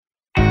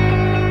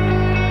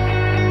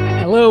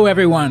Hello,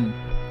 everyone.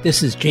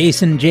 This is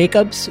Jason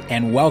Jacobs,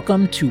 and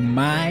welcome to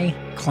My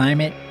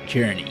Climate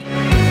Journey.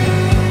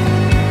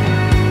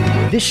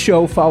 This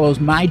show follows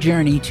my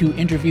journey to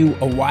interview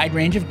a wide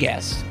range of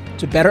guests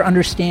to better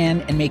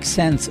understand and make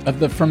sense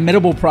of the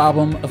formidable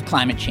problem of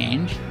climate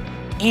change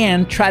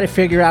and try to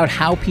figure out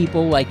how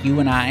people like you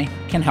and I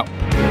can help.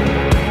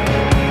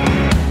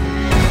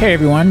 Hey,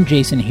 everyone.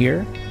 Jason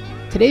here.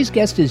 Today's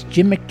guest is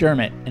Jim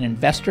McDermott, an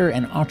investor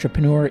and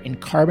entrepreneur in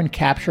carbon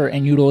capture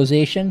and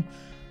utilization,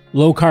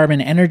 low-carbon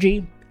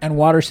energy, and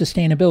water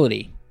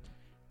sustainability.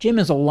 Jim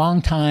is a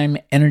longtime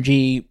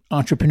energy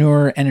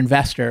entrepreneur and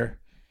investor,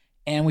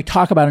 and we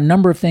talk about a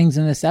number of things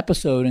in this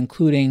episode,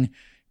 including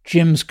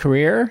Jim's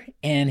career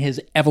and his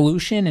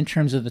evolution in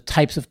terms of the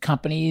types of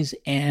companies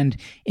and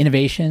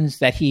innovations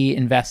that he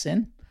invests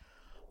in.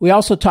 We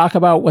also talk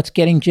about what's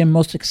getting Jim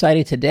most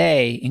excited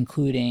today,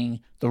 including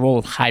the role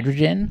of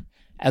hydrogen,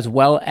 as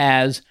well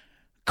as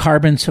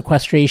carbon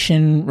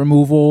sequestration,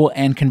 removal,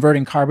 and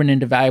converting carbon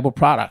into valuable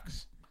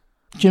products.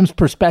 Jim's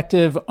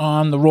perspective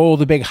on the role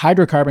of the big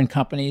hydrocarbon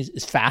companies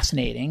is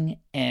fascinating,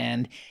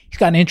 and he's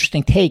got an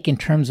interesting take in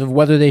terms of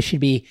whether they should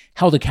be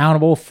held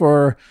accountable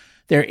for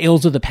their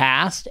ills of the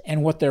past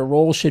and what their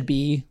role should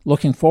be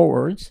looking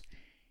forwards.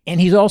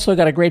 And he's also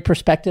got a great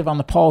perspective on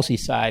the policy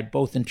side,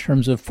 both in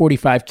terms of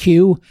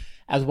 45Q,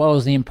 as well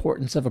as the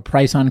importance of a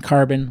price on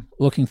carbon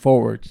looking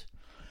forwards.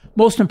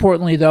 Most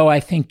importantly, though, I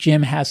think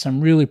Jim has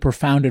some really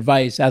profound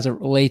advice as it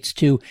relates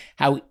to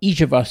how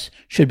each of us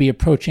should be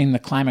approaching the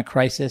climate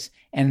crisis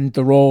and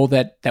the role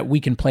that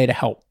we can play to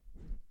help.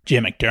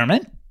 Jim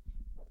McDermott,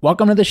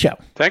 welcome to the show.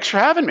 Thanks for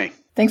having me.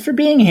 Thanks for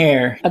being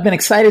here. I've been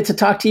excited to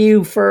talk to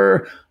you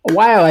for a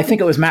while. I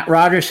think it was Matt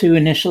Rogers who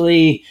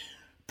initially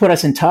put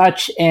us in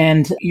touch,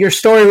 and your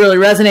story really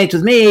resonates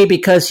with me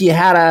because you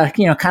had a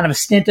kind of a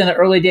stint in the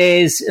early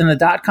days in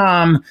the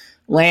 .com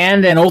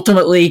land and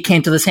ultimately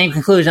came to the same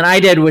conclusion I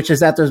did, which is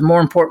that there's more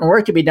important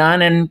work to be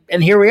done.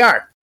 And here we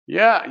are.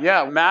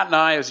 Yeah. Matt and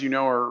I, as you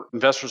know, are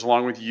investors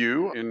along with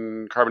you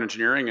in carbon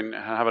engineering and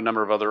have a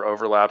number of other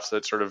overlaps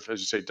that sort of, as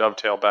you say,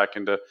 dovetail back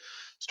into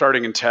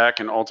starting in tech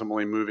and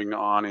ultimately moving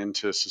on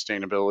into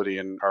sustainability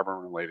and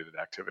carbon-related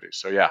activities.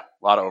 So yeah,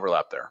 a lot of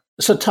overlap there.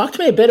 So talk to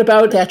me a bit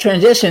about that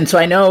transition. So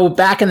I know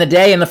back in the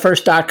day in the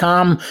first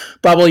 .com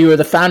bubble, you were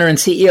the founder and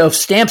CEO of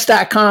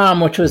Stamps.com,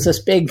 which was this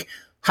big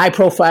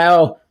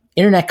high-profile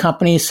internet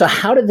companies. So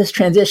how did this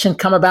transition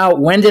come about?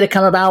 When did it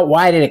come about?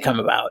 Why did it come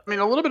about? I mean,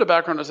 a little bit of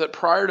background is that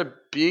prior to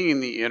being in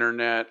the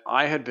internet,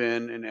 I had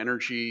been an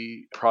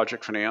energy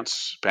project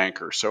finance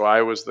banker. So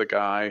I was the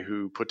guy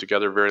who put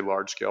together very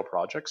large scale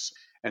projects.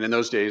 And in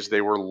those days,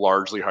 they were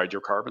largely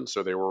hydrocarbons.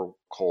 So they were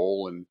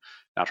coal and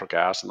natural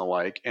gas and the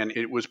like. And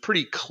it was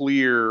pretty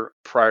clear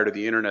prior to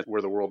the internet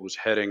where the world was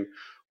heading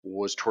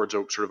was towards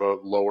a sort of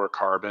a lower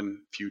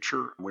carbon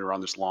future. We were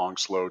on this long,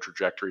 slow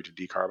trajectory to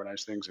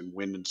decarbonize things, and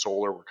wind and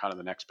solar were kind of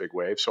the next big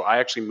wave. So I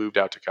actually moved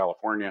out to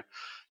California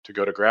to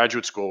go to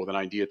graduate school with an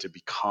idea to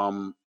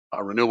become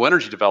a renewable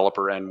energy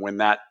developer. And when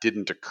that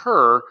didn't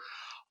occur,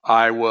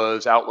 I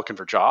was out looking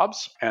for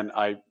jobs, and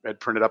I had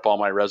printed up all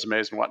my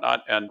resumes and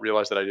whatnot and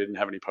realized that I didn't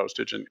have any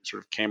postage, and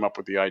sort of came up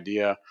with the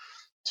idea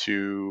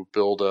to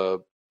build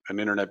an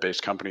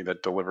internet-based company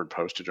that delivered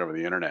postage over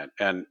the internet.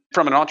 And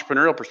from an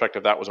entrepreneurial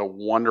perspective, that was a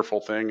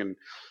wonderful thing and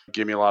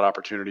gave me a lot of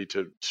opportunity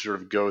to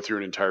sort of go through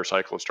an entire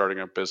cycle of starting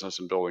a business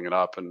and building it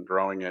up and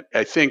growing it.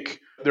 I think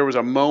there was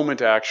a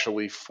moment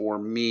actually for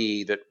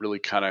me that really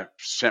kind of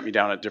sent me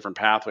down a different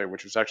pathway,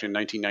 which was actually in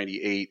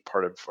 1998.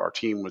 Part of our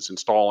team was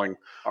installing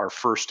our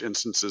first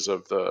instances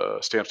of the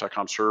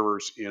Stamps.com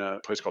servers in a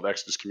place called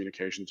Exodus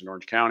Communications in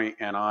Orange County.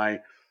 And I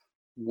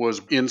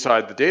was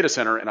inside the data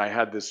center, and I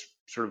had this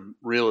sort of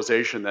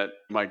realization that,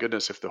 my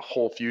goodness, if the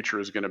whole future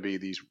is going to be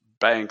these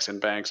banks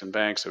and banks and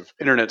banks of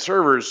internet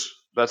servers,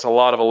 that's a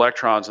lot of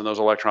electrons, and those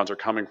electrons are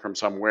coming from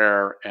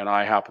somewhere. And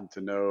I happen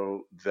to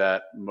know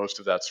that most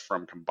of that's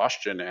from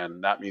combustion,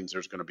 and that means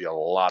there's going to be a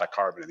lot of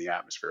carbon in the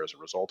atmosphere as a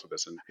result of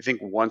this. And I think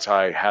once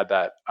I had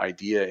that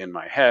idea in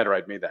my head, or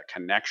I'd made that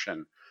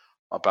connection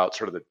about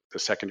sort of the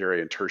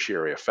secondary and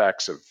tertiary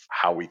effects of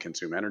how we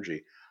consume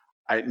energy,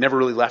 it never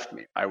really left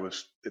me. I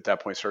was, at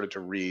that point, started to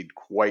read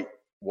quite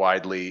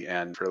widely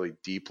and fairly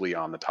deeply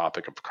on the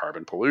topic of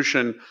carbon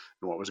pollution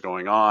and what was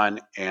going on.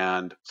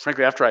 And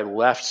frankly, after I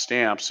left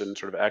Stamps and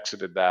sort of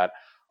exited that,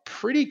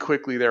 pretty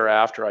quickly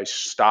thereafter, I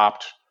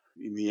stopped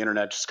the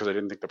internet just because I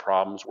didn't think the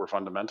problems were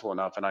fundamental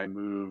enough. And I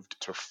moved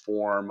to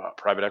form a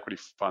private equity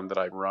fund that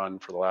I've run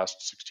for the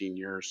last 16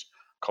 years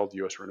called the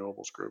U.S.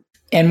 Renewables Group.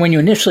 And when you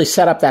initially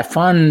set up that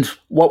fund,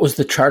 what was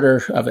the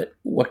charter of it?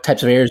 What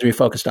types of areas were you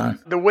focused on?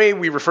 The way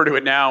we refer to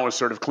it now is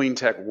sort of Clean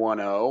Tech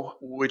 1.0,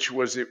 which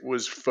was, it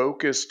was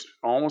focused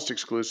almost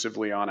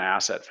exclusively on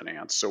asset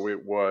finance. So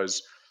it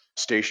was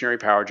stationary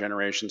power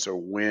generation, so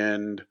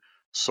wind,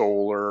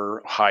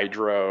 solar,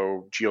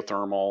 hydro,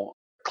 geothermal,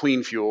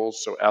 clean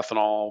fuels, so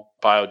ethanol,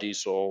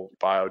 biodiesel,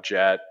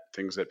 biojet,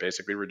 things that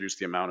basically reduce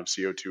the amount of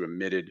CO2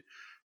 emitted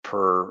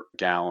per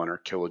gallon or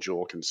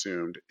kilojoule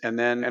consumed. And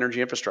then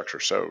energy infrastructure,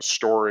 so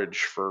storage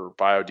for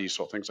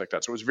biodiesel, things like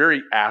that. So it was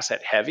very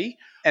asset heavy.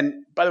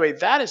 And by the way,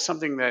 that is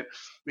something that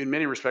in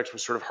many respects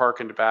was sort of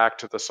harkened back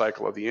to the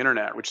cycle of the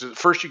internet, which is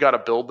first you got to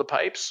build the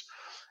pipes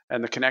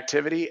and the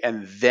connectivity,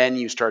 and then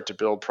you start to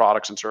build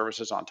products and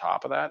services on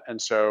top of that.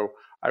 And so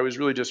I was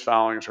really just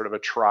following sort of a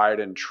tried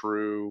and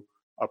true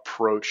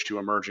approach to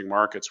emerging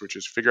markets, which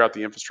is figure out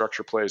the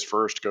infrastructure plays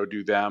first, go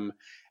do them,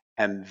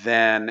 and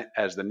then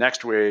as the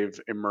next wave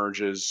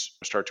emerges,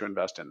 start to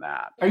invest in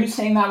that. Are you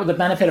saying that with the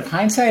benefit of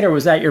hindsight, or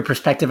was that your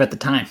perspective at the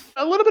time?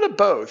 A little bit of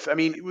both. I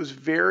mean, it was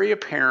very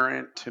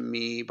apparent to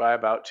me by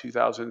about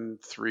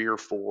 2003 or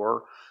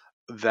 4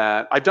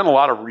 that I've done a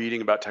lot of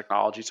reading about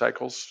technology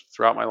cycles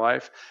throughout my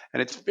life.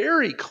 And it's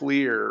very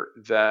clear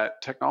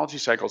that technology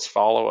cycles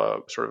follow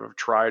a sort of a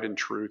tried and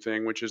true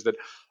thing, which is that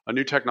a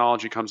new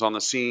technology comes on the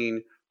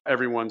scene.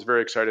 Everyone's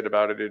very excited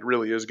about it. It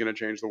really is going to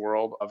change the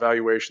world.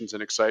 Evaluations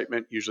and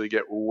excitement usually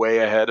get way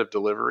ahead of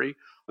delivery.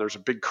 There's a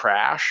big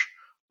crash.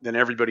 Then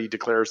everybody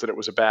declares that it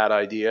was a bad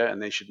idea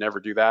and they should never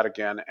do that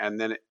again. And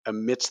then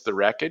amidst the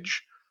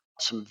wreckage,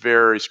 some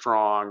very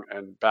strong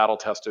and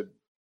battle-tested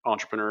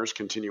entrepreneurs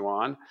continue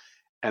on.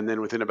 And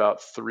then within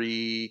about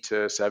 3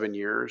 to 7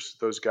 years,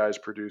 those guys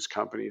produce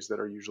companies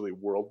that are usually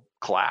world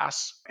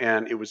class.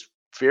 And it was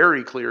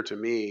very clear to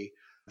me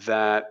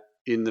that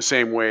in the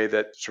same way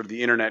that sort of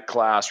the internet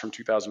class from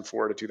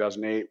 2004 to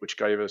 2008, which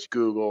gave us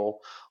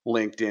Google,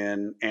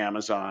 LinkedIn,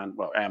 Amazon.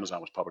 Well,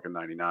 Amazon was public in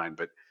 99,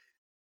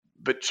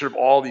 but sort of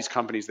all these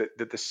companies that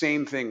the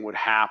same thing would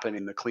happen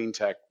in the clean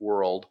tech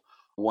world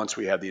once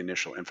we had the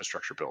initial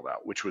infrastructure build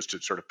out, which was to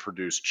sort of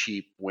produce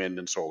cheap wind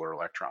and solar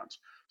electrons.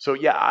 So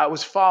yeah, I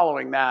was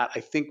following that. I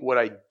think what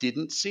I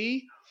didn't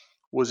see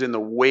was in the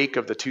wake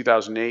of the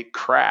 2008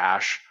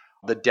 crash,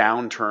 the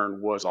downturn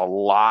was a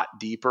lot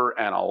deeper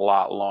and a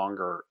lot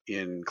longer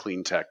in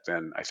clean tech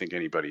than I think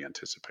anybody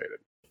anticipated.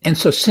 And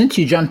so since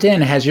you jumped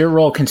in, has your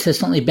role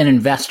consistently been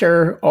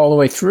investor all the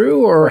way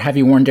through, or have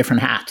you worn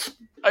different hats?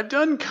 I've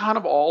done kind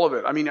of all of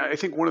it. I mean, I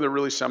think one of the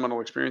really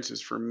seminal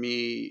experiences for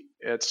me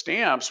at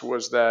Stamps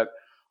was that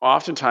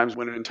oftentimes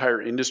when an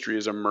entire industry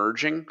is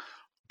emerging,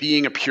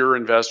 being a pure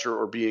investor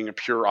or being a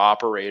pure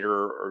operator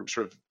or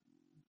sort of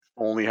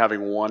only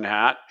having one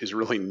hat is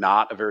really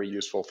not a very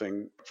useful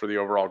thing for the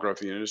overall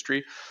growth of the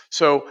industry.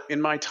 So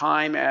in my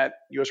time at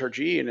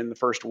USRG and in the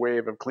first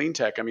wave of clean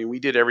tech, I mean, we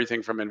did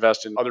everything from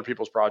invest in other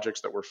people's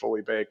projects that were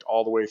fully baked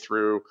all the way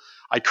through.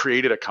 I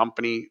created a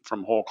company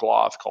from whole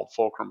cloth called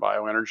Fulcrum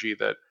Bioenergy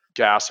that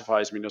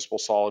gasifies municipal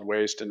solid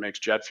waste and makes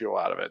jet fuel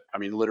out of it. I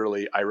mean,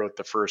 literally, I wrote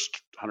the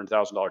first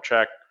 $100,000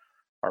 check.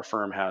 Our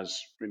firm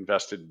has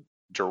invested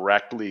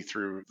directly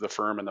through the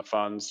firm and the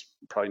funds,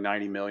 probably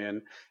 90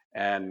 million,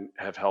 and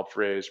have helped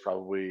raise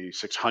probably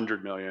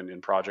 600 million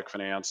in project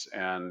finance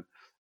and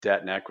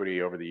debt and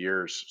equity over the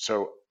years.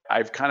 So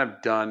I've kind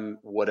of done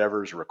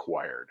whatever's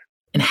required.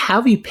 And how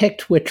have you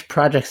picked which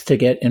projects to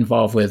get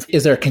involved with?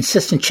 Is there a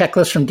consistent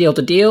checklist from deal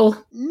to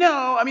deal?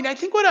 No, I mean, I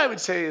think what I would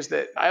say is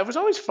that I was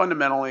always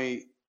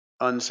fundamentally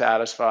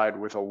unsatisfied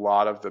with a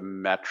lot of the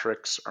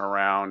metrics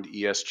around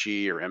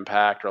ESG or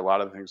impact or a lot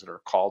of the things that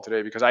are called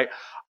today, because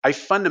I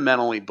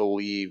fundamentally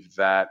believe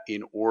that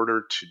in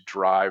order to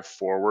drive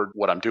forward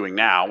what I'm doing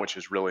now, which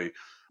is really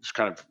just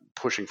kind of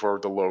pushing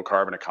forward the low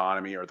carbon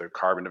economy or the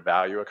carbon to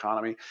value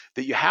economy,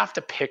 that you have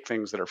to pick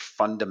things that are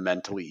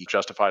fundamentally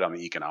justified on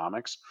the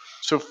economics.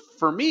 So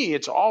for me,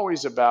 it's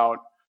always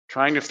about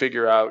trying to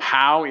figure out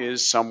how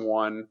is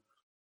someone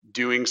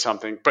doing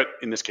something, but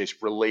in this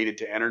case, related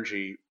to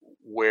energy,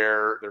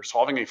 where they're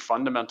solving a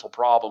fundamental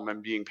problem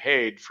and being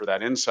paid for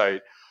that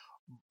insight,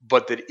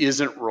 but that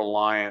isn't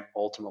reliant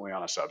ultimately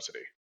on a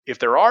subsidy. If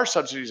there are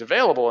subsidies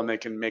available and they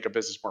can make a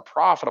business more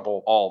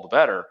profitable, all the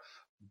better.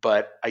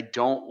 But I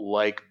don't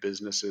like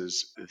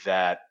businesses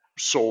that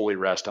solely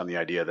rest on the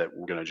idea that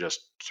we're going to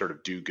just sort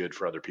of do good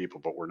for other people,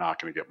 but we're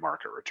not going to get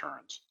market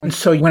returns. And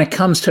so when it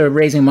comes to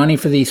raising money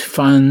for these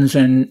funds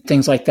and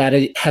things like that,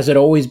 has it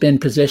always been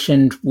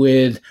positioned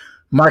with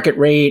market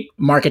rate,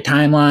 market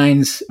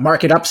timelines,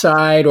 market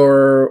upside,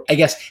 or I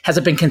guess, has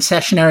it been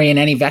concessionary in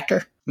any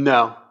vector?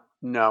 No.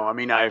 I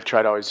mean, I've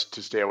tried always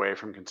to stay away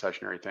from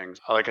concessionary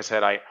things. Like I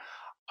said,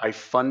 I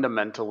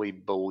fundamentally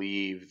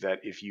believe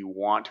that if you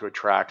want to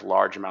attract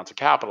large amounts of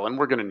capital, and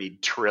we're going to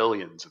need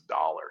trillions of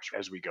dollars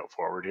as we go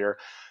forward here,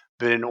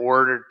 but in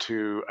order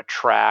to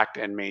attract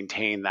and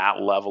maintain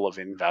that level of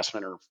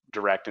investment or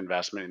direct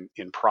investment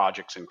in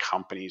projects and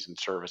companies and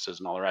services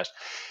and all the rest,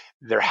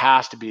 there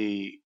has to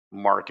be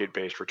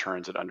market-based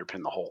returns that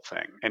underpin the whole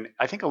thing. And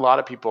I think a lot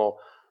of people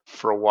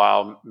for a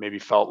while maybe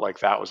felt like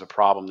that was a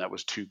problem that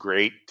was too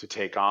great to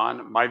take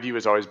on. My view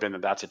has always been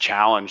that that's a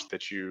challenge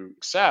that you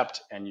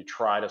accept and you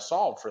try to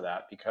solve for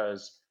that,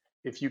 because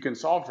if you can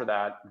solve for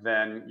that,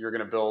 then you're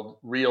going to build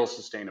real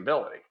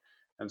sustainability.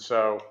 And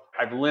so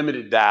I've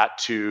limited that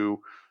to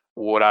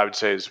what I would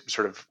say is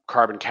sort of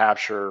carbon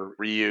capture,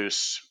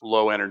 reuse,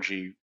 low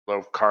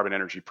carbon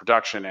energy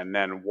production, and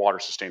then water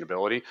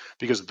sustainability,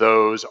 because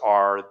those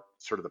are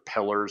sort of the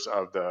pillars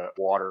of the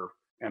water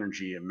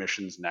energy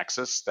emissions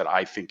nexus that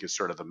I think is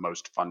sort of the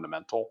most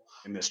fundamental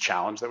in this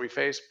challenge that we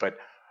face. But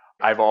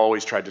I've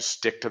always tried to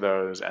stick to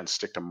those and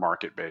stick to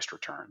market-based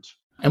returns.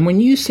 And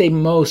when you say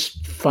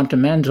most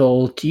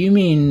fundamental, do you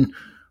mean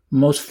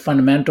most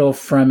fundamental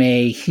from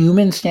a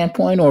human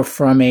standpoint or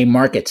from a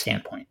market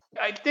standpoint?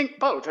 I think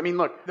both. I mean,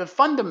 look, the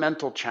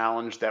fundamental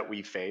challenge that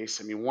we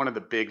face, I mean, one of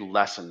the big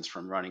lessons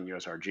from running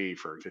USRG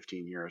for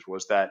 15 years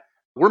was that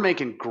we're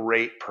making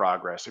great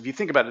progress. If you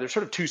think about it, there's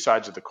sort of two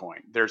sides of the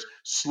coin. There's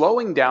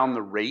slowing down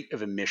the rate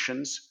of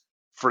emissions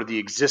for the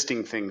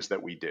existing things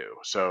that we do.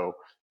 So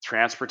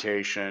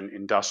transportation,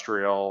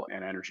 industrial,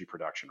 and energy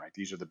production, right?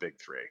 These are the big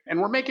three. And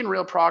we're making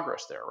real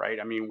progress there, right?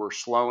 I mean, we're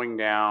slowing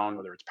down,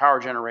 whether it's power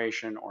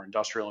generation or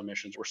industrial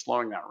emissions, we're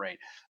slowing that rate.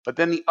 But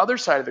then the other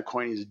side of the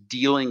coin is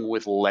dealing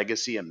with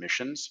legacy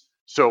emissions.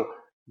 So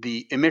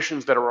the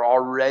emissions that are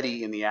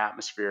already in the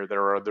atmosphere that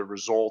are the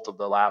result of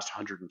the last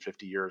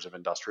 150 years of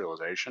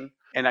industrialization.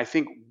 And I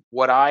think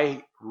what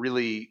I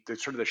really,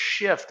 the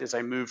shift as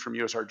I moved from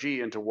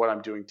USRG into what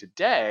I'm doing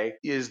today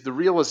is the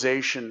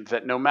realization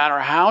that no matter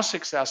how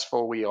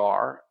successful we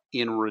are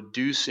in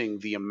reducing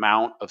the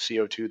amount of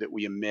CO2 that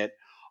we emit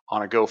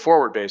on a go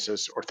forward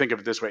basis, or think of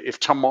it this way, if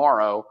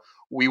tomorrow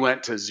we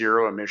went to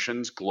zero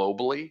emissions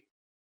globally,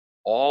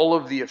 all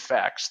of the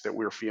effects that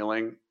we're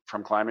feeling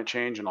from climate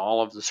change and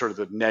all of the sort of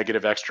the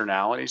negative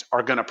externalities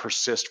are going to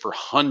persist for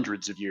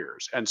hundreds of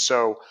years. And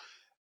so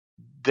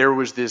there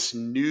was this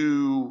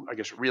new, I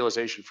guess,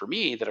 realization for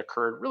me that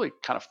occurred really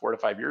kind of 4 to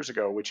 5 years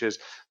ago, which is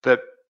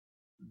that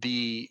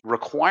the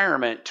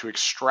requirement to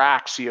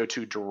extract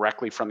CO2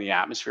 directly from the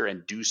atmosphere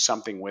and do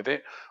something with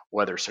it,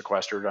 whether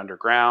sequester it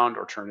underground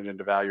or turn it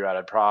into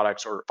value-added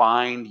products or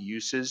find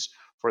uses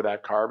for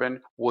that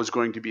carbon, was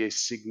going to be a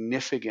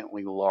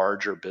significantly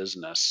larger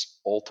business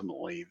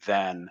ultimately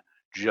than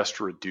just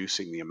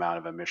reducing the amount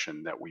of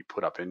emission that we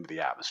put up into the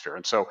atmosphere.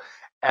 And so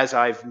as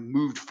I've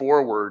moved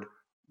forward,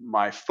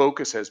 my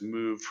focus has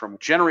moved from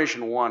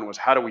generation one was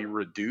how do we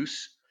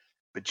reduce,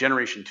 but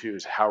generation two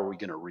is how are we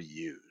going to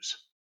reuse?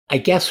 I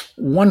guess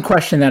one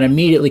question that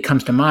immediately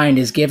comes to mind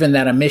is, given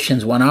that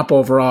emissions went up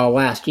overall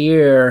last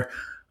year,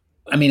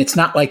 I mean, it's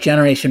not like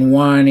generation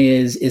one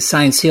is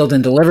signed, sealed,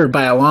 and delivered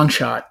by a long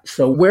shot.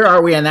 So where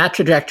are we on that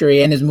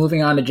trajectory? And is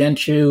moving on to Gen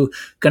 2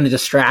 going to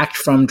distract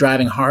from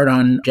driving hard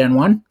on Gen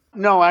 1?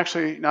 No,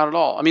 actually, not at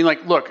all. I mean,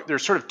 look,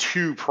 there's sort of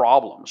two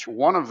problems.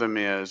 One of them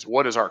is,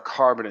 what does our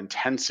carbon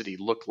intensity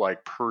look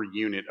like per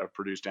unit of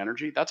produced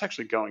energy? That's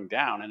actually going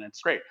down, and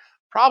it's great.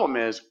 Problem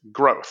is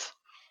growth,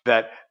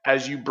 that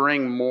as you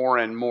bring more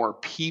and more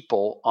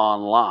people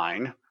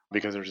online,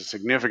 because there's a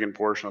significant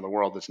portion of the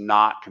world that's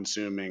not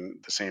consuming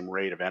the same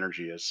rate of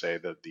energy as, say,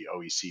 the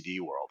OECD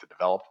world, the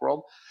developed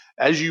world.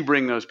 As you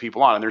bring those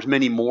people on, and there's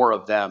many more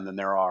of them than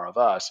there are of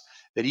us,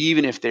 that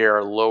even if they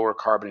are lower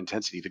carbon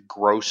intensity, the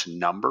gross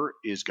number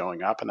is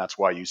going up. And that's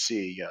why you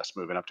see us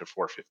moving up to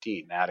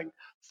 415, adding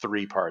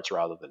 3 parts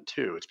rather than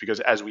 2. It's because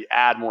as we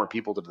add more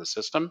people to the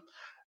system,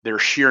 their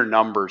sheer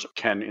numbers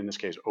can, in this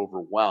case,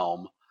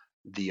 overwhelm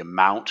the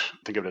amount,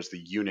 think of it as the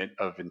unit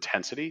of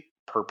intensity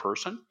per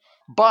person.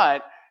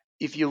 But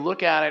if you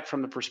look at it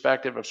from the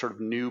perspective of sort of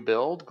new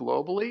build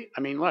globally,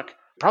 I mean, look,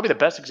 probably the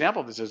best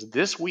example of this is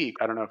this week.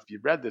 I don't know if you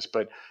read this,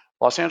 but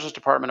Los Angeles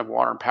Department of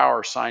Water and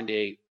Power signed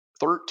a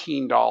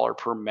 $13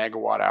 per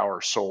megawatt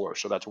hour solar.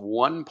 So that's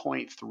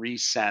 1.3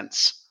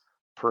 cents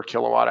per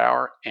kilowatt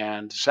hour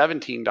and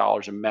 $17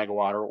 a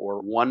megawatt hour,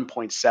 or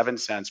 1.7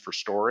 cents for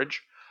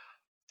storage,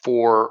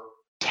 for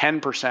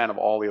 10% of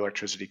all the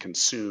electricity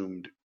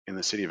consumed in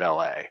the city of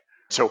LA.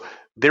 So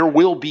there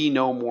will be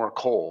no more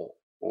coal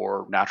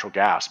or natural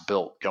gas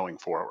built going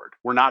forward.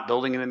 We're not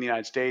building it in the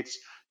United States,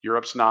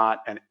 Europe's not,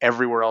 and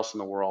everywhere else in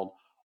the world,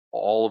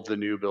 all of the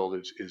new build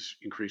is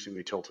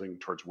increasingly tilting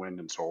towards wind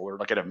and solar,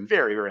 like at a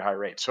very, very high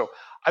rate. So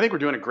I think we're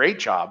doing a great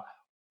job.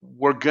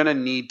 We're going to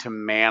need to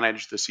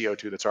manage the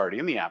CO2 that's already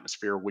in the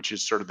atmosphere, which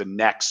is sort of the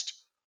next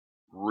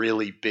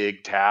really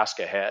big task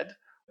ahead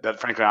that,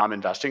 frankly, I'm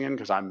investing in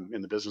because I'm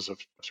in the business of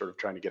sort of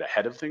trying to get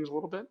ahead of things a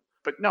little bit.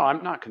 But no,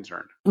 I'm not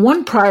concerned.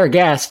 One prior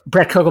guest,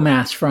 Brett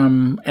Kogelmass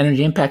from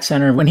Energy Impact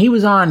Center, when he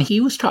was on,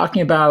 he was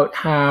talking about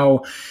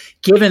how,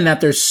 given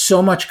that there's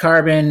so much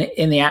carbon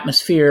in the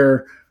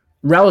atmosphere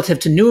relative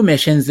to new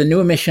emissions, the new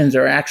emissions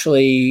are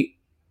actually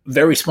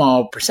very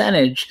small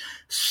percentage.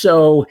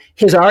 So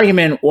his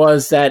argument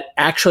was that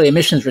actually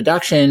emissions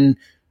reduction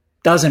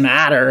doesn't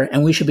matter,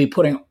 and we should be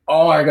putting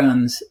all our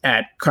guns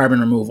at carbon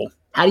removal.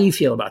 How do you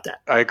feel about that?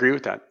 I agree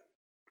with that.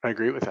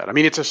 I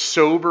mean, it's a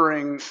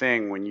sobering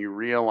thing when you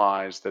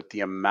realize that the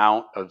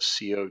amount of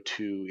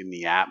CO2 in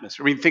the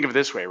atmosphere, I mean, think of it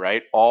this way,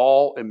 right?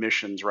 All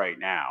emissions right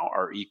now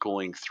are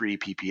equaling 3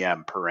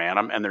 ppm per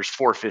annum, and there's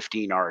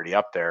 415 already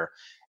up there,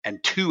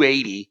 and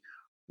 280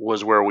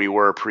 was where we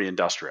were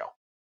pre-industrial.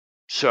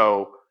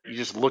 So you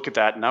just look at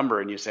that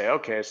number and you say,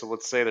 okay, so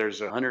let's say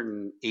there's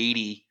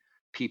 180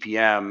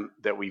 ppm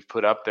that we've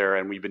put up there,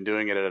 and we've been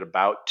doing it at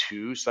about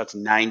 2, so that's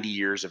 90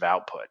 years of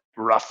output,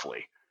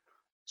 roughly.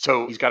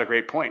 So he's got a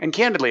great point. And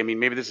candidly, I mean,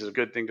 maybe this is a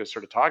good thing to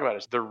sort of talk about,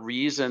 is the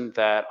reason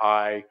that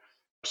I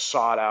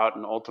sought out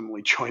and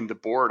ultimately joined the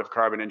board of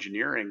Carbon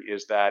Engineering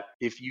is that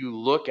if you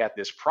look at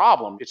this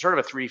problem, it's sort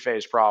of a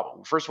three-phase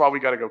problem. First of all, we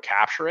got to go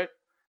capture it.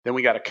 Then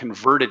we got to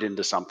convert it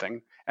into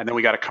something. And then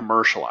we got to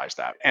commercialize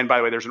that. And by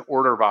the way, there's an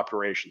order of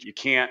operations. You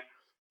can't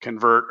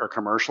convert or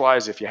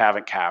commercialize if you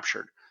haven't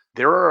captured.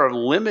 There are a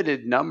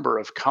limited number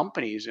of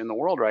companies in the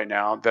world right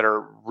now that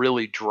are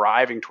really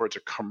driving towards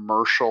a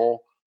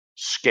commercial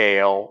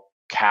scale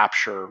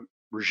capture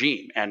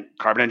regime. And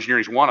Carbon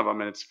Engineering is one of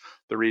them. And it's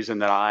the reason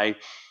that I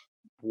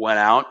went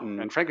out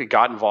and frankly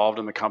got involved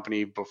in the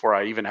company before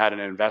I even had an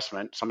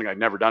investment, something I'd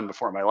never done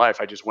before in my life.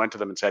 I just went to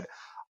them and said,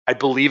 I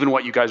believe in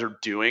what you guys are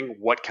doing.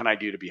 What can I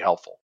do to be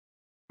helpful?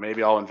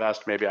 Maybe I'll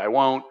invest, maybe I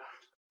won't,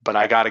 but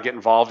I got to get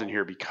involved in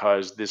here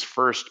because this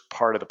first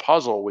part of the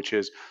puzzle, which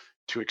is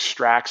to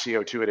extract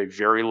CO2 at a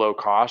very low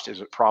cost,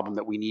 is a problem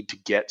that we need to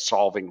get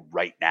solving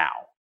right now.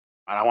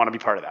 And I want to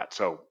be part of that.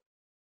 So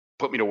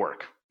put me to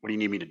work. What do you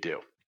need me to do?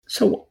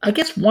 So I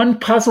guess one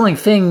puzzling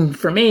thing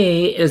for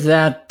me is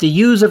that the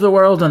Yous of the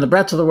world and the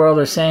Bretts of the world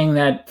are saying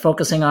that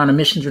focusing on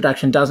emissions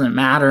reduction doesn't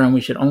matter and we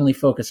should only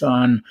focus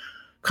on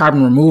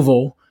carbon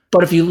removal.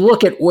 But if you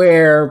look at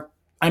where,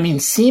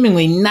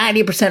 seemingly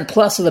 90%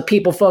 plus of the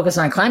people focused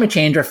on climate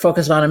change are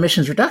focused on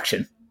emissions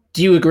reduction.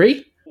 Do you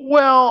agree?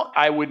 Well,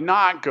 I would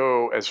not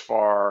go as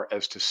far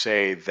as to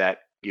say that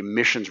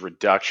emissions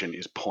reduction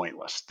is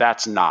pointless.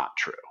 That's not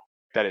true.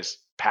 That is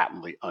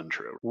patently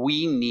untrue.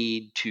 We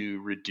need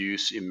to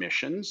reduce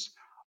emissions.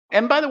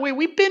 And by the way,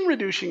 we've been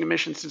reducing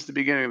emissions since the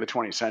beginning of the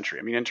 20th century.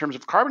 In terms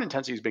of carbon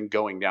intensity has been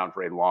going down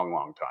for a long,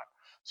 long time.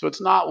 So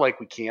it's not like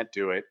we can't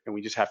do it and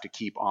we just have to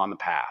keep on the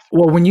path.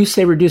 Well, when you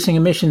say reducing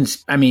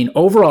emissions,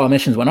 overall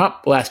emissions went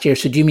up last year.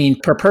 So do you mean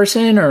per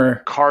person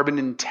or? Carbon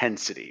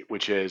intensity,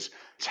 which is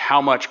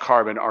how much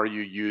carbon are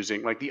you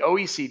using? Like the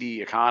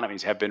OECD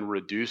economies have been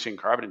reducing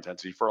carbon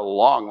intensity for a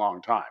long,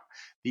 long time.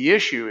 The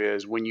issue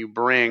is when you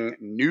bring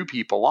new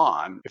people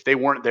on, if they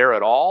weren't there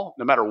at all,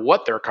 no matter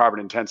what their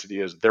carbon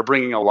intensity is, they're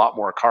bringing a lot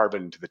more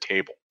carbon to the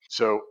table.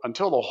 So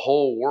until the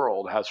whole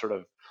world has sort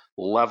of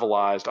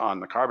levelized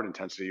on the carbon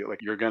intensity, like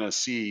you're going to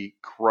see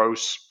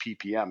gross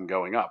ppm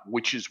going up,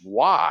 which is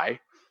why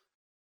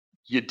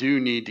you do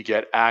need to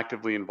get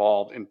actively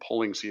involved in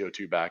pulling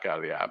CO2 back out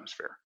of the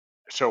atmosphere.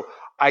 So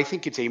I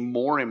think it's a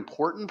more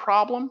important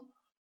problem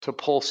to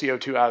pull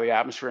CO2 out of the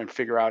atmosphere and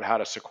figure out how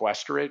to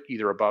sequester it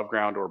either above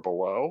ground or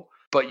below.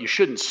 But you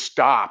shouldn't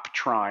stop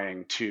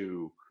trying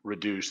to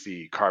reduce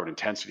the carbon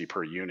intensity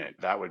per unit.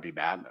 That would be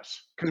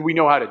madness because we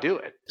know how to do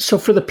it. So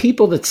for the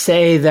people that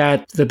say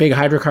that the big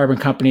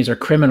hydrocarbon companies are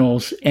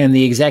criminals and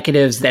the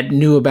executives that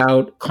knew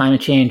about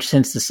climate change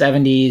since the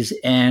 70s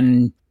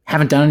and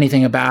haven't done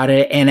anything about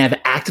it and have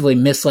actively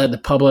misled the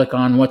public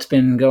on what's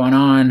been going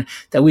on,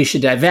 that we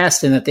should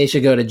divest and that they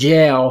should go to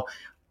jail.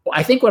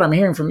 I think what I'm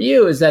hearing from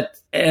you is that,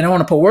 and I don't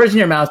want to put words in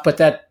your mouth, but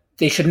that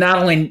they should not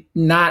only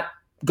not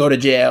go to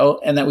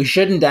jail and that we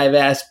shouldn't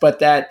divest, but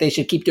that they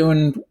should keep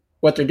doing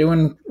what they're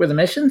doing with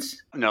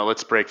emissions? No,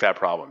 let's break that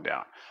problem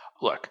down.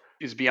 Look,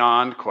 it's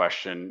beyond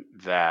question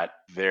that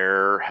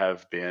there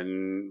have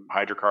been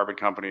hydrocarbon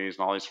companies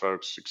and all these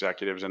folks,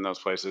 executives in those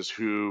places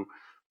who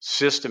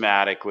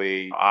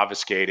systematically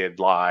obfuscated,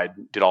 lied,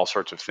 did all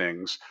sorts of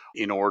things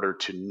in order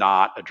to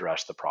not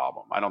address the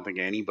problem. I don't think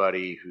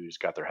anybody who's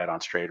got their head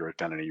on straight or has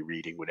done any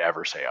reading would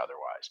ever say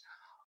otherwise.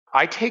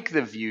 I take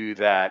the view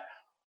that,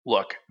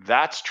 look,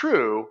 that's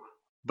true,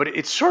 but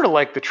it's sort of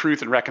like the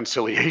Truth and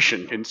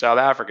Reconciliation in South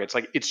Africa. It's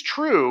like, it's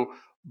true,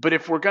 but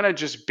if we're going to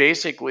just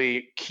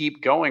basically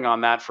keep going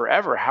on that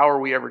forever, how are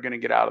we ever going to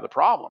get out of the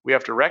problem? We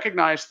have to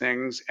recognize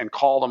things and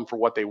call them for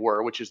what they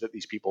were, which is that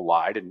these people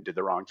lied and did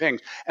the wrong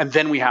things. And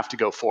then we have to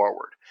go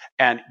forward.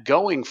 And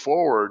going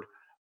forward,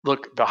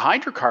 look, the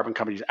hydrocarbon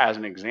companies, as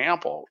an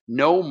example,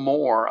 know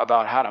more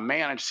about how to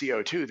manage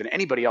CO2 than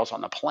anybody else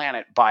on the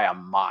planet by a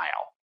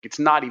mile. It's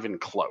not even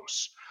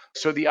close.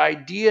 So the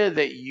idea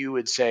that you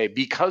would say,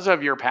 because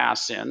of your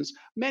past sins,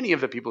 many of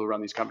the people who run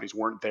these companies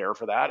weren't there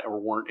for that or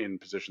weren't in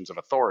positions of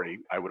authority,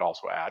 I would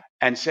also add,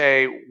 and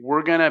say,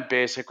 we're going to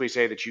basically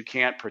say that you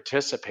can't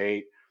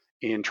participate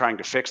in trying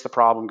to fix the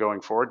problem going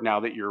forward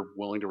now that you're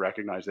willing to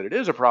recognize that it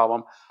is a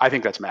problem. I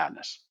think that's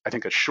madness. I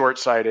think that's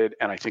short-sighted.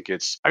 And I think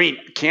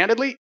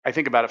candidly, I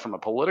think about it from a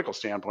political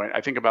standpoint.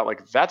 I think about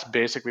that's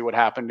basically what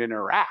happened in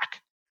Iraq,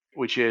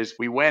 which is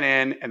we went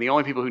in and the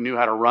only people who knew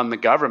how to run the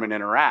government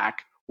in Iraq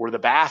were the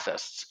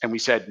Baathists. And we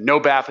said, no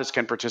Baathists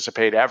can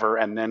participate ever.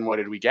 And then what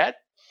did we get?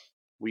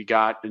 We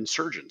got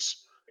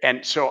insurgents.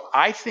 And so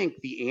I think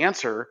the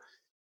answer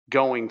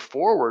going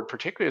forward,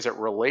 particularly as it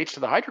relates to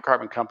the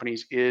hydrocarbon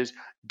companies, is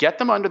get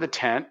them under the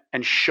tent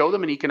and show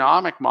them an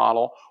economic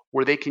model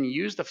where they can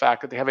use the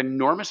fact that they have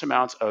enormous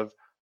amounts of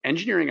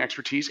engineering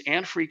expertise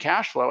and free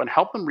cash flow and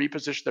help them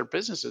reposition their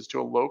businesses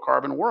to a low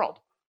carbon world.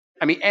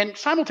 And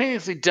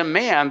simultaneously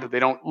demand that they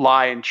don't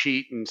lie and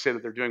cheat and say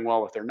that they're doing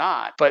well if they're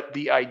not. But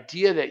the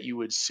idea that you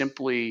would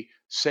simply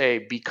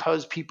say,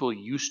 because people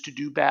used to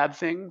do bad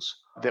things,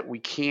 that we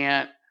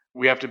can't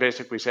We have to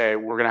basically say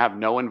we're going to have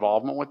no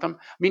involvement with them.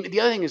 I mean,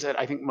 the other thing is that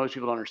I think most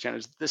people don't understand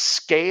is the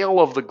scale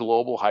of the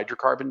global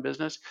hydrocarbon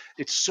business.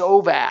 It's so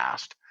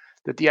vast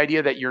that the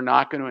idea that you're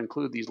not going to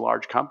include these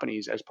large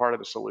companies as part of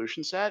the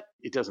solution set,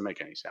 it doesn't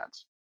make any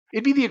sense.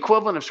 It'd be the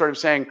equivalent of sort of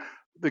saying,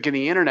 like in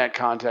the internet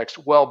context,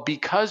 well,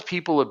 because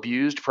people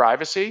abused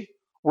privacy,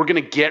 we're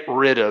going to get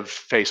rid of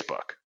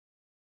Facebook.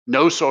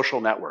 No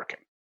social networking.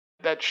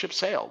 That ship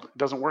sailed. It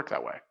doesn't work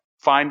that way.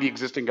 Find the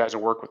existing guys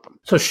and work with them.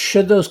 So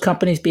should those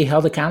companies be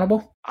held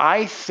accountable?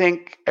 I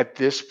think at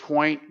this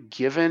point,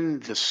 given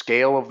the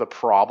scale of the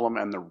problem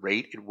and the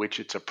rate at which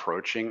it's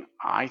approaching,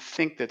 I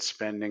think that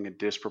spending a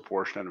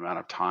disproportionate amount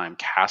of time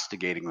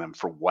castigating them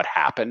for what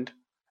happened,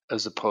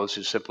 as opposed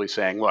to simply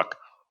saying, look,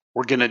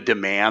 we're going to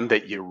demand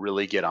that you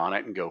really get on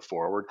it and go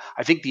forward.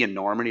 I think the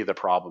enormity of the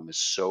problem is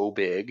so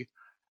big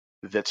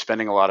that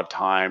spending a lot of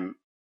time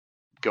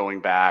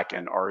going back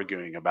and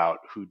arguing about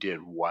who did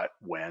what,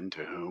 when,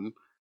 to whom,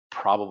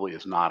 probably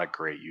is not a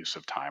great use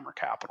of time or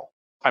capital.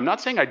 I'm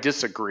not saying I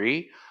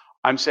disagree.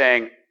 I'm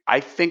saying I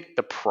think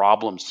the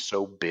problem's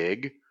so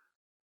big,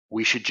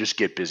 we should just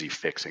get busy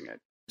fixing it.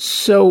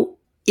 So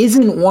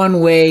isn't one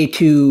way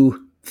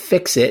to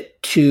fix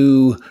it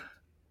to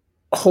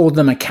hold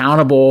them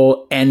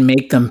accountable and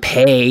make them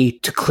pay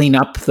to clean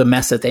up the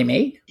mess that they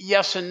made?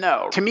 Yes and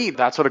no. To me,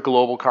 that's what a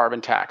global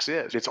carbon tax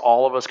is. It's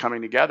all of us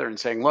coming together and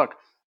saying, look,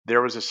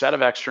 there was a set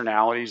of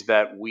externalities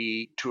that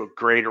we, to a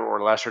greater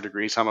or lesser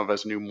degree, some of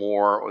us knew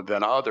more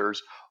than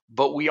others,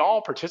 but we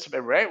all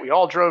participated, right? We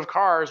all drove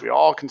cars, we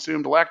all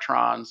consumed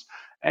electrons.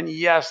 And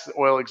yes, the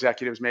oil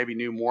executives maybe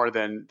knew more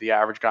than the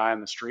average guy on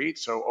the street.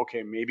 So,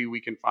 okay, maybe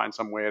we can find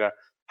some way to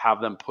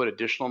have them put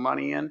additional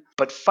money in.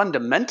 But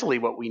fundamentally,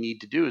 what we need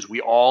to do is we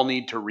all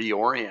need to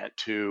reorient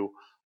to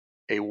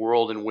a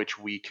world in which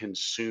we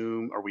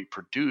consume or we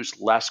produce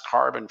less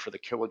carbon for the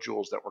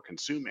kilojoules that we're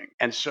consuming.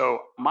 And so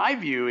my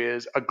view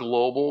is a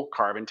global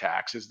carbon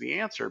tax is the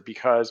answer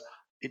because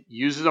it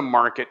uses a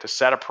market to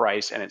set a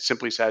price and it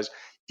simply says,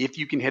 if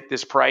you can hit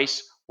this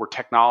price, we're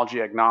technology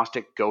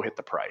agnostic, go hit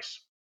the price,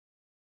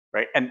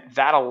 right? And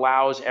that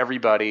allows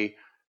everybody,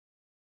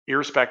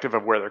 irrespective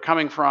of where they're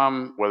coming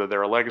from, whether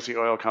they're a legacy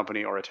oil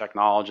company or a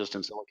technologist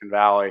in Silicon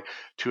Valley,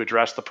 to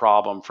address the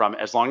problem from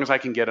as long as I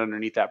can get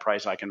underneath that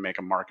price, I can make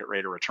a market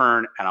rate of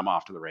return and I'm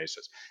off to the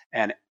races.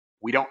 And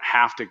we don't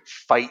have to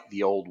fight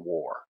the old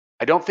war.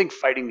 I don't think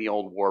fighting the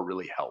old war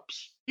really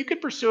helps. You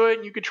could pursue it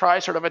and you could try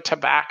sort of a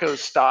tobacco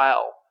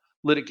style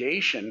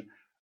litigation.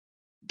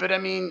 But I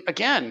mean,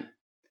 again,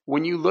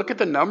 when you look at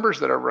the numbers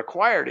that are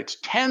required, it's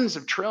tens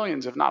of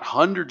trillions, if not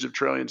hundreds of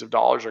trillions of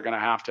dollars are going to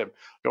have to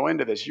go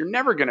into this. You're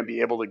never going to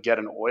be able to get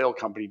an oil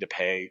company to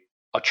pay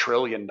 $1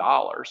 trillion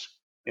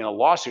in a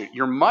lawsuit.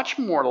 You're much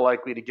more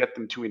likely to get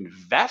them to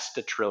invest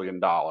 $1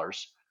 trillion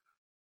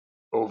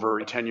over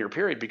a 10-year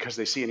period because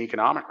they see an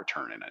economic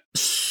return in it.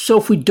 So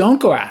if we don't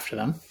go after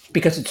them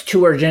because it's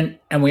too urgent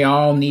and we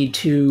all need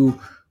to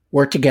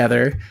work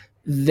together,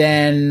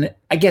 then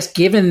I guess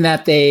given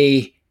that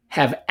they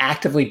have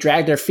actively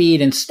dragged their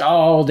feet and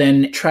stalled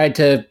and tried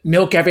to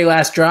milk every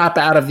last drop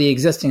out of the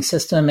existing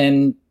system,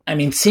 and I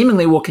mean,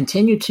 seemingly will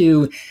continue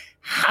to,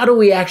 how do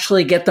we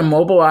actually get them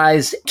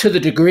mobilized to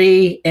the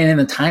degree and in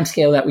the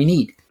timescale that we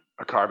need?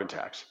 A carbon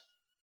tax.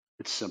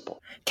 It's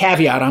simple.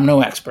 Caveat, I'm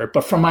no expert,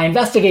 but from my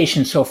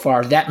investigation so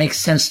far, that makes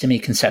sense to me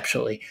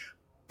conceptually.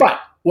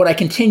 But what I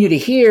continue to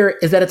hear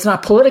is that it's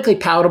not politically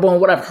palatable. And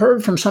what I've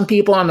heard from some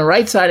people on the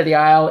right side of the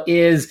aisle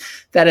is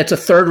that it's a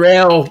third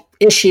rail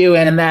issue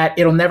and that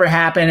it'll never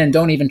happen and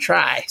don't even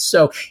try.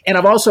 So, and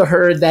I've also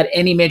heard that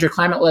any major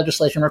climate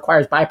legislation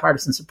requires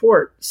bipartisan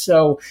support.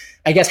 So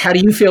I guess, how do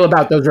you feel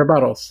about those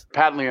rebuttals?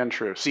 Patently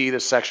untrue. See the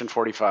Section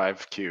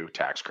 45Q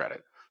tax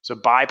credit. So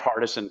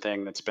bipartisan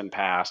thing that's been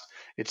passed.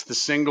 It's the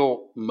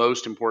single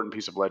most important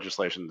piece of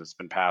legislation that's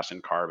been passed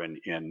in carbon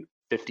in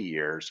 50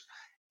 years.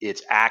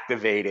 It's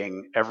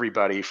activating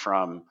everybody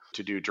from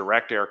to do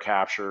direct air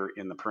capture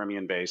in the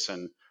Permian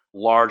Basin.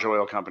 Large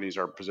oil companies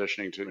are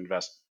positioning to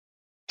invest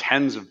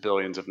tens of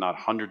billions, if not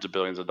hundreds of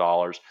billions of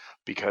dollars,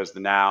 because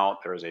now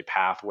there is a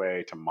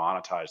pathway to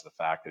monetize the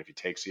fact that if you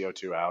take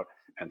CO2 out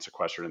and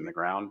sequester it in the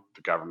ground,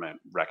 the government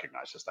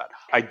recognizes that.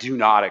 I do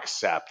not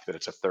accept that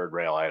it's a third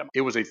rail item.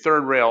 It was a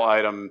third rail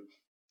item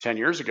 10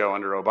 years ago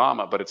under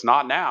Obama, but it's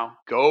not now.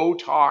 Go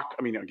talk.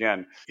 I mean,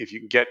 again, if you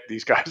can get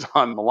these guys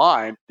on the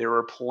line, there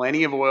are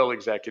plenty of oil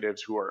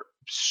executives who are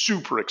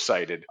super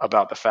excited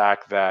about the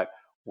fact that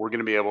we're going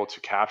to be able to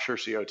capture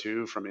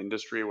CO2 from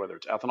industry, whether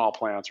it's ethanol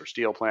plants or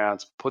steel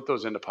plants, put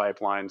those into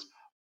pipelines,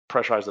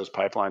 pressurize those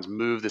pipelines,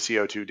 move the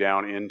CO2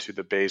 down into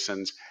the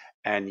basins,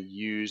 and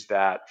use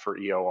that for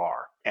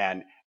EOR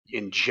and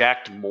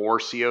inject more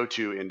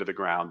CO2 into the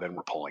ground than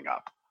we're pulling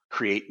up.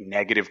 Create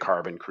negative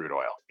carbon crude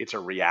oil. It's a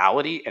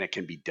reality and it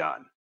can be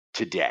done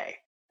today.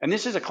 And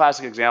this is a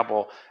classic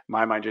example, in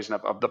my mind, Jason,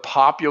 of the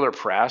popular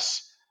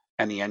press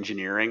and the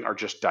engineering are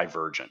just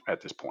divergent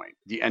at this point.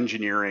 The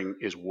engineering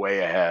is way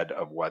ahead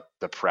of what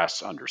the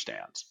press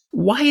understands.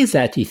 Why is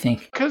that, do you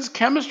think? Because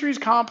chemistry is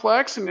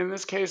complex. And in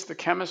this case, the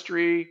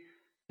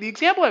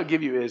example I would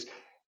give you is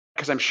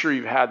because I'm sure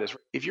you've had this.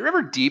 If you're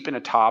ever deep in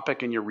a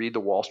topic and you read the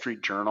Wall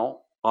Street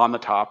Journal on the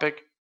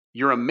topic,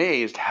 you're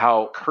amazed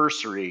how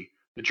cursory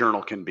the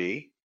journal can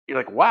be. You're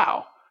like,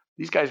 wow,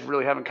 these guys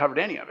really haven't covered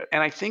any of it.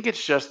 And I think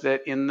it's just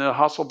that in the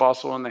hustle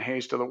bustle and the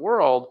haste of the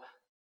world,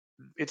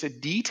 it's a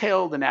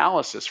detailed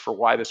analysis for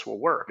why this will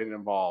work. It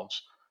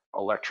involves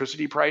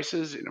electricity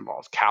prices, it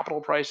involves capital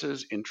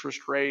prices,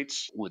 interest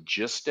rates,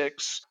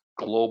 logistics,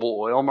 global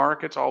oil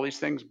markets, all these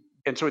things.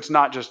 And so it's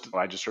not just,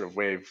 I just sort of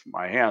wave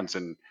my hands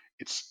and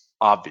it's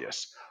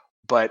obvious,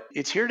 but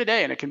it's here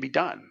today and it can be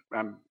done.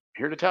 I'm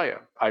here to tell you,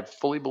 I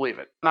fully believe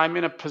it. And I'm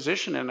in a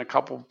position in a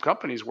couple of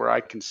companies where I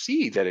can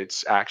see that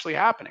it's actually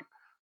happening.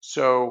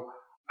 So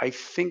I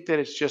think that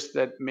it's just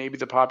that maybe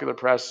the popular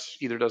press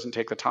either doesn't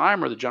take the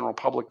time or the general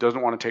public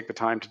doesn't want to take the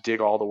time to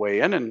dig all the way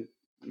in. And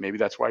maybe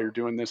that's why you're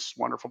doing this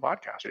wonderful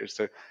podcast, is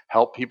to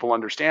help people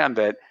understand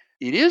that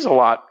it is a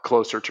lot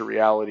closer to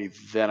reality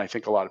than I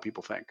think a lot of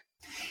people think.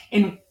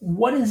 And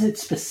what is it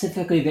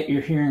specifically that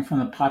you're hearing from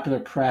the popular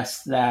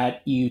press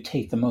that you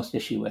take the most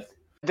issue with?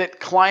 That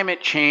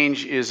climate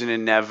change is an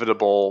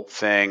inevitable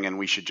thing and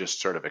we should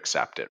just sort of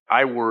accept it.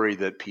 I worry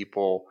that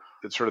people,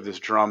 that sort of this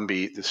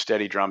drumbeat, this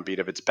steady drumbeat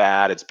of it's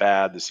bad,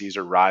 the seas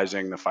are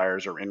rising, the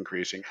fires are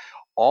increasing.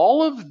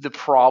 All of the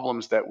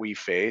problems that we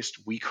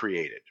faced, we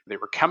created. They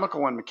were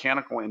chemical and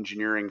mechanical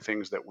engineering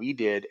things that we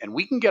did, and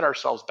we can get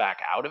ourselves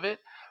back out of it.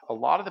 A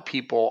lot of the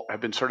people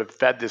have been sort of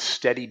fed this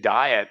steady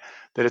diet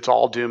that it's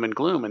all doom and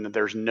gloom and that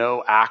there's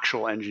no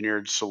actual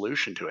engineered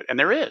solution to it. And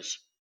there is.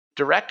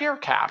 Direct air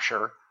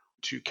capture,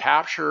 to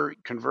capture,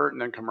 convert,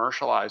 and then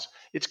commercialize,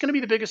 it's going to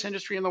be the biggest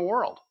industry in the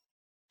world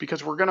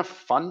because we're going to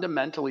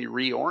fundamentally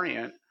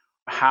reorient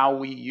how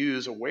we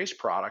use a waste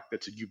product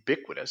that's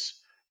ubiquitous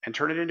and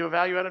turn it into a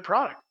value-added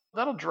product.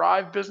 That'll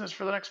drive business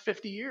for the next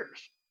 50 years.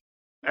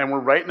 And we're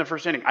right in the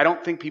first inning. I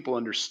don't think people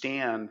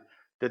understand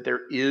that there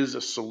is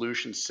a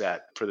solution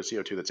set for the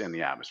CO2 that's in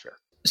the atmosphere.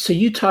 So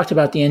you talked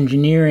about the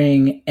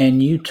engineering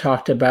and you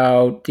talked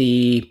about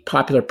the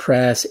popular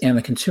press and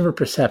the consumer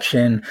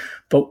perception,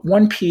 but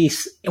one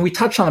piece, and we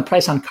touched on the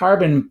price on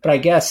carbon, but I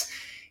guess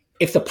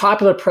if the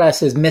popular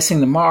press is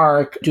missing the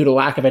mark due to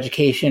lack of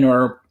education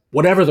or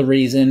whatever the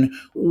reason,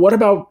 what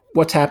about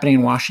what's happening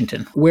in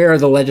Washington? Where are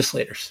the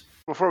legislators?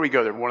 Before we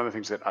go there, one of the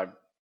things that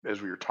as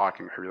we were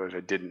talking, I realized I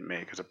didn't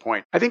make as a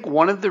point. I think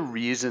one of the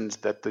reasons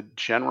that the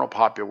general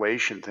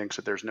population thinks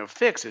that there's no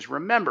fix is,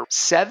 remember,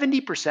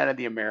 70% of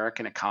the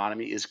American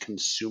economy is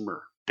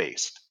consumer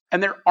based.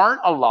 And there aren't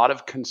a lot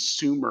of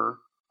consumer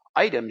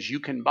items you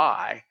can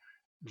buy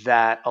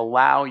that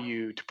allow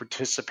you to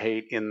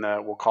participate in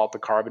the, we'll call it the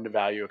carbon to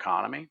value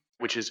economy,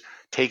 which is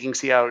taking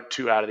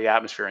CO2 out of the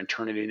atmosphere and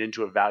turning it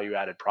into a value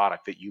added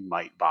product that you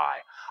might buy.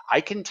 I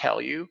can tell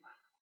you,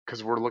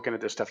 because we're looking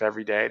at this stuff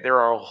every day, there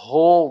are a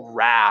whole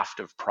raft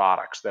of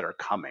products that are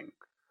coming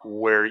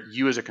where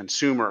you as a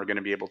consumer are going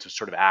to be able to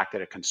sort of act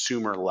at a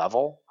consumer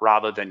level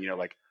rather than,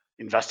 like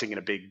investing in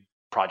a big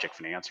project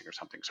financing or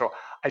something. So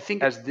I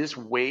think as this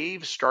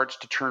wave starts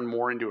to turn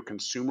more into a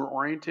consumer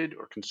oriented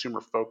or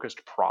consumer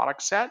focused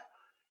product set,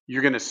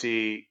 you're going to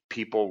see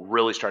people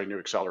really starting to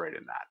accelerate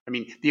in that. I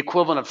mean, the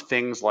equivalent of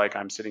things like,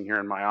 I'm sitting here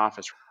in my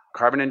office,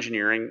 Carbon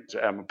Engineering,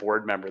 I'm a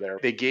board member there.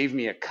 They gave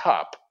me a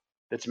cup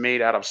that's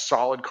made out of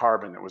solid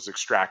carbon that was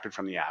extracted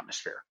from the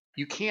atmosphere.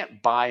 You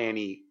can't buy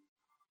any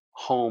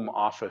home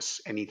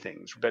office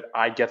anything, but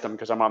I get them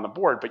because I'm on the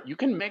board. But you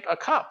can make a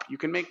cup, you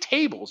can make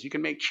tables, you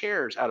can make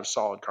chairs out of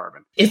solid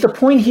carbon. Is the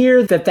point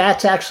here that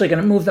that's actually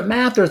going to move the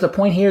math, or is the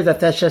point here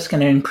that that's just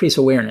going to increase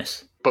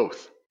awareness?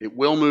 Both. It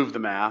will move the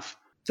math.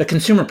 The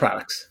consumer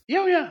products.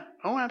 Yeah.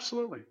 Oh,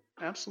 absolutely.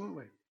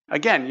 Absolutely.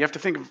 Again, you have to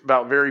think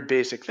about very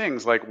basic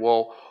things like,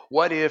 well,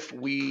 what if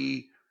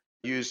we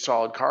use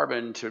solid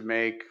carbon to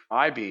make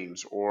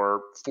I-beams,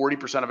 or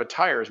 40% of a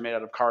tire is made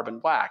out of carbon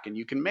black, and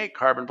you can make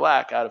carbon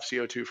black out of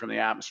CO2 from the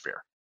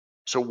atmosphere.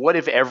 So what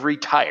if every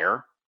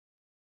tire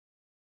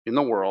in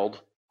the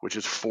world, which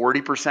is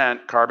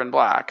 40% carbon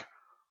black,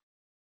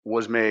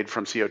 was made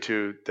from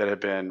CO2 that had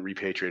been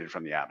repatriated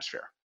from the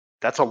atmosphere?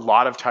 That's a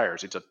lot of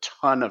tires. It's a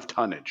ton of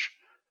tonnage.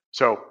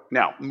 So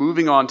now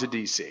moving on to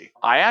DC.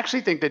 I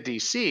actually think that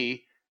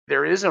DC,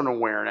 there is an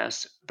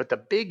awareness, but the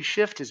big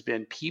shift has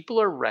been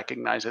people are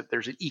recognizing that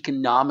there's an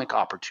economic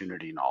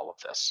opportunity in all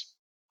of this.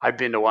 I've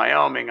been to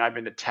Wyoming, I've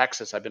been to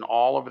Texas, I've been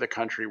all over the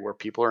country where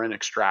people are in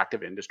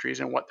extractive industries.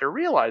 And what they're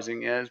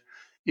realizing is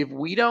if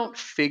we don't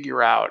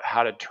figure out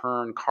how to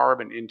turn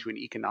carbon into an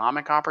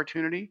economic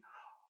opportunity,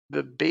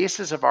 the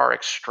basis of our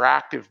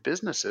extractive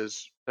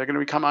businesses, they're going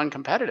to become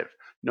uncompetitive.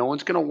 No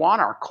one's going to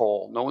want our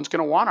coal. No one's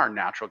going to want our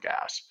natural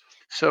gas.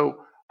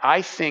 So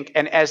I think,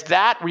 and as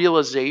that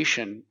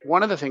realization,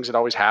 one of the things that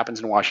always happens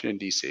in Washington,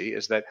 D.C.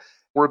 is that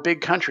we're a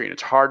big country and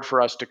it's hard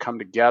for us to come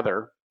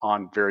together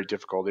on very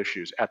difficult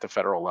issues at the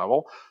federal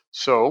level.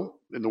 So,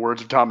 in the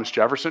words of Thomas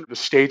Jefferson, the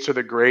states are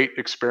the great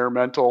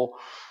experimental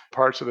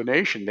parts of the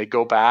nation, they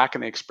go back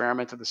and they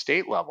experiment at the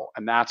state level.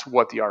 And that's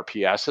what the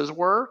RPSs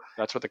were.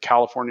 That's what the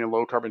California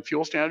low carbon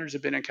fuel standards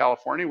have been in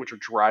California, which are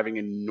driving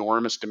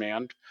enormous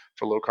demand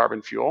for low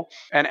carbon fuel.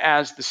 And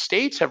as the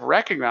states have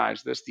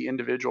recognized this, the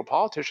individual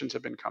politicians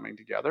have been coming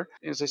together.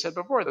 As I said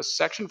before, the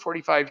Section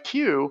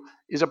 45Q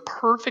is a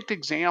perfect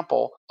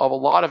example of a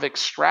lot of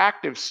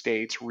extractive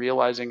states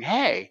realizing,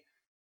 hey,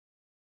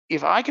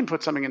 if I can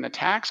put something in the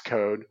tax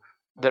code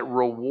that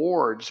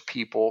rewards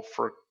people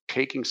for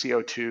taking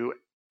CO2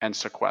 and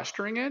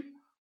sequestering it,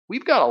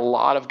 we've got a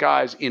lot of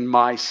guys in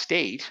my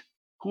state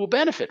who will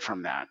benefit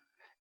from that.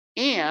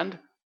 And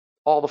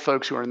all the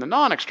folks who are in the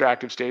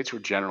non-extractive states, who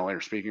generally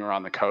are speaking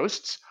around the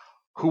coasts,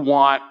 who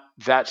want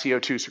that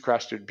CO2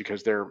 sequestered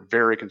because they're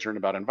very concerned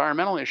about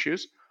environmental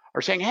issues,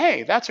 are saying,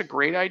 hey, that's a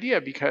great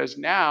idea because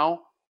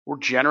now we're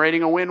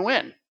generating a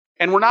win-win.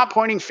 And we're not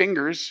pointing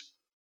fingers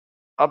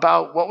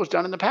about what was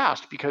done in the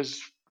past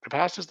because the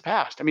past is the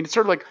past. I mean, it's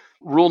sort of like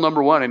rule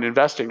number one in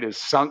investing is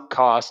sunk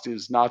cost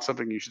is not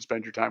something you should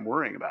spend your time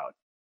worrying about.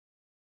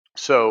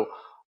 So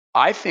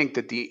I think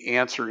that the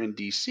answer in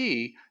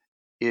DC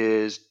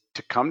is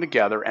to come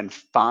together and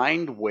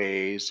find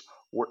ways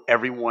where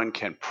everyone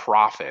can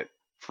profit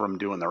from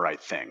doing the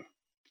right thing.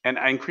 And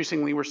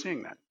increasingly, we're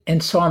seeing that.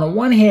 And so on the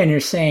one hand,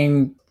 you're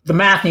saying the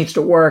math needs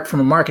to work from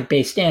a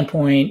market-based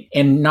standpoint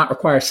and not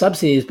require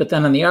subsidies, but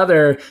then on the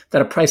other,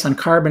 that a price on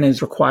carbon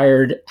is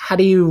required. How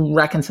do you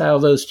reconcile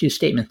those two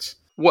statements?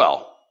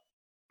 Well,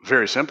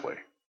 very simply,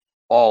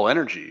 all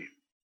energy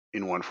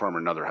in one form or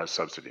another has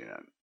subsidy in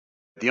it.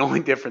 The only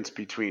difference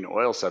between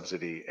oil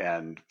subsidy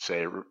and,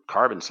 say,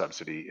 carbon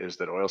subsidy is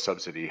that oil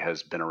subsidy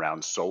has been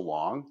around so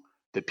long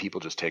that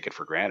people just take it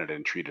for granted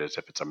and treat it as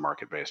if it's a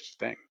market-based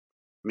thing.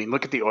 I mean,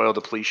 look at the oil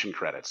depletion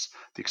credits,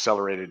 the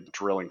accelerated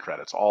drilling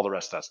credits, all the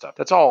rest of that stuff.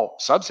 That's all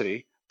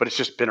subsidy, but it's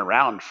just been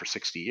around for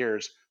 60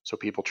 years. So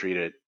people treat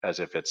it as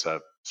if it's a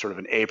sort of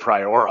an a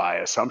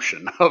priori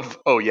assumption of,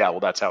 oh, yeah,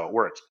 well, that's how it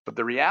works. But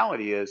the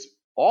reality is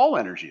all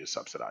energy is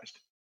subsidized.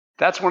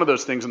 That's one of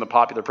those things in the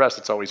popular press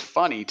that's always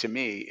funny to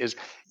me is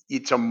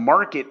it's a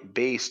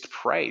market-based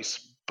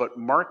price, but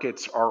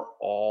markets are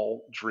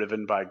all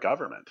driven by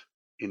government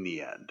in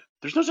the end.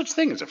 There's no such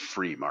thing as a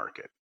free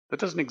market.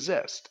 That doesn't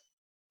exist.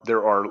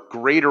 There are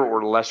greater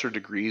or lesser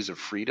degrees of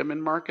freedom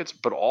in markets,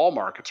 but all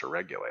markets are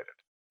regulated.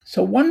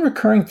 So one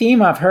recurring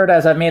theme I've heard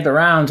as I've made the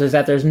rounds is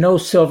that there's no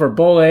silver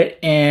bullet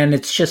and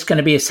it's just going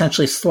to be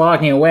essentially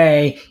slogging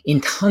away in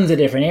tons of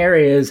different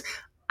areas.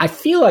 I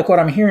feel like what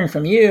I'm hearing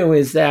from you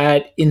is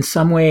that in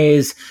some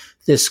ways,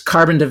 this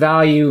carbon to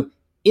value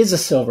is a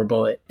silver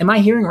bullet. Am I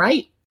hearing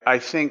right? I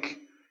think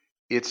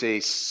it's a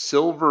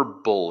silver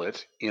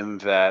bullet in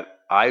that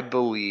I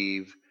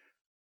believe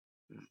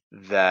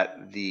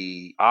that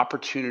the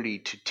opportunity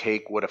to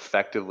take what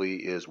effectively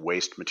is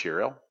waste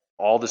material,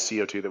 all the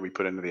CO2 that we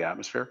put into the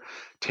atmosphere,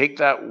 take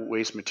that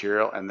waste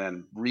material and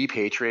then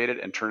repatriate it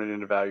and turn it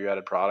into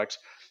value-added products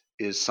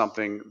is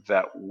something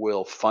that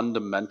will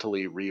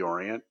fundamentally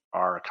reorient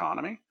our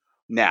economy.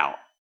 Now,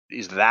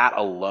 is that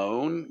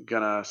alone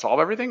going to solve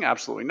everything?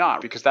 Absolutely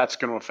not, because that's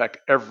going to affect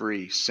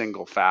every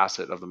single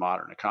facet of the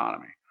modern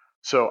economy.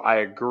 So I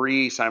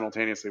agree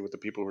simultaneously with the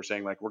people who are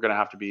saying, like, we're going to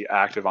have to be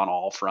active on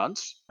all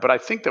fronts. But I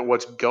think that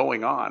what's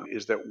going on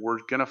is that we're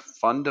going to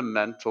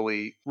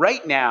fundamentally,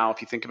 right now,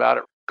 if you think about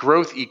it,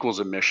 growth equals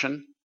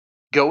emission.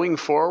 Going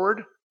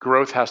forward,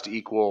 growth has to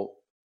equal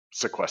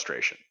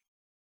sequestration.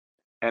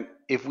 And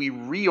if we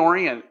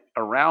reorient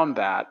around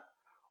that,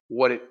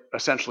 what it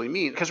essentially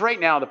means, because right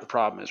now the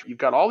problem is you've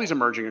got all these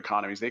emerging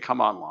economies, they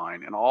come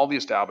online and all the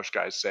established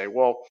guys say,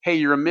 well, hey,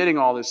 you're emitting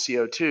all this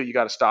CO2, you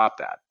got to stop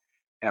that.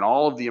 And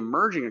all of the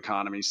emerging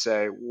economies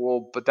say,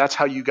 well, but that's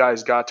how you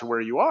guys got to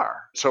where you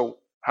are. So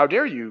how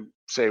dare you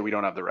say we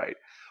don't have the right?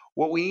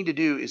 What we need to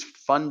do is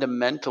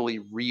fundamentally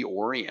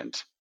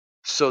reorient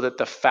so that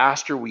the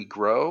faster we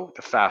grow,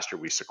 the faster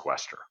we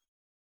sequester.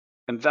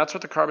 And that's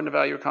what the carbon to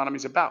value economy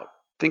is about.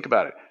 Think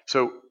about it.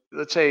 So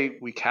let's say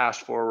we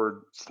cast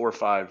forward 4 or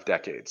 5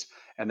 decades,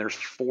 and there's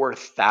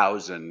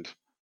 4,000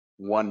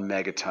 1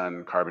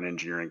 megaton carbon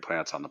engineering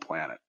plants on the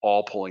planet,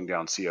 all pulling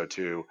down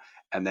CO2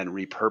 and then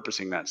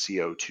repurposing that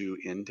CO2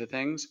 into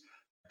things,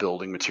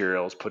 building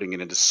materials, putting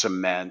it into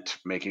cement,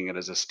 making it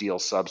as a steel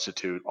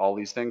substitute, all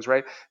these things,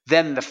 right?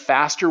 Then the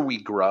faster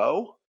we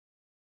grow,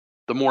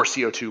 the more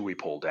CO2 we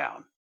pull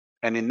down.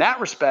 And in that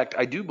respect,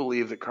 I do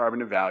believe that carbon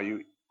to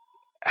value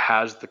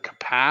has the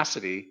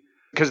capacity,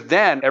 because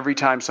then every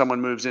time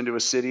someone moves into a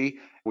city,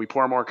 we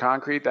pour more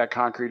concrete, that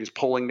concrete is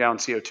pulling down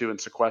CO2 and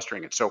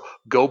sequestering it. So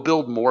go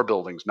build more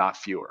buildings, not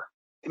fewer.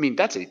 I mean,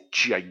 that's a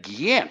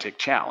gigantic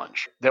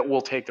challenge that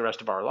will take the rest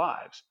of our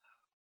lives.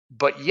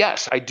 But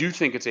yes, I do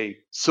think it's a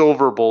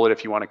silver bullet,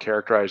 if you want to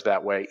characterize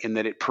that way, in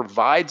that it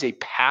provides a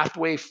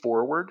pathway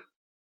forward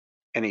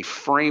and a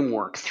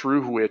framework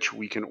through which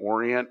we can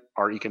orient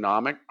our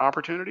economic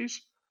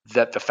opportunities,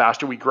 that the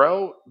faster we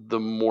grow, the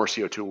more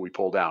CO2 we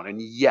pull down. And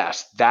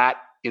yes, that,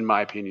 in my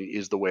opinion,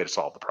 is the way to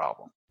solve the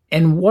problem.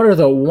 And what are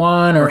the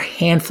one or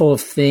handful of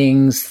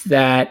things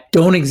that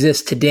don't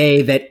exist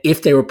today that,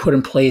 if they were put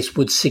in place,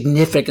 would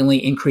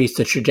significantly increase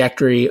the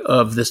trajectory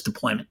of this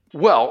deployment?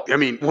 Well, I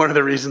mean, one of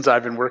the reasons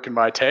I've been working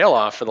my tail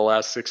off for the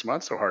last 6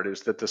 months so hard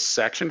is that the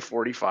Section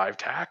 45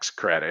 tax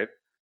credit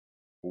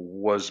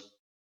was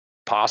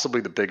possibly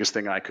the biggest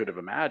thing I could have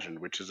imagined,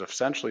 which is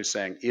essentially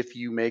saying, if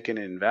you make an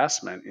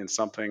investment in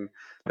something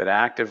that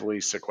actively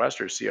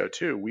sequesters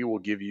CO2, we will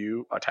give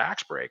you a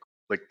tax break.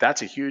 Like,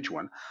 that's a huge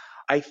one.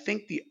 I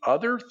think the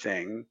other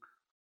thing,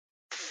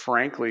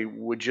 frankly,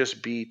 would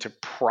just be to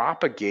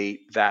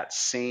propagate that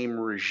same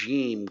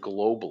regime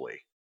globally.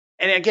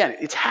 And again,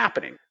 it's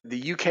happening.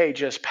 The UK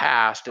just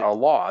passed a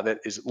law that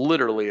is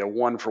literally a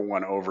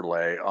one-for-one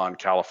overlay on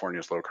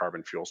California's low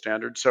carbon fuel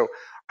standard. So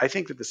I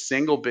think that the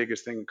single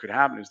biggest thing that could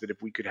happen is that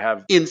if we could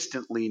have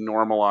instantly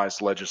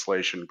normalized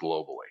legislation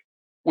globally,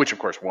 which of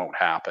course won't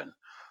happen.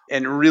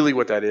 And really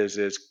what that is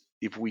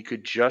if we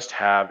could just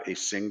have a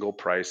single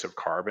price of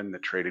carbon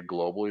that traded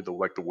globally,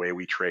 like the way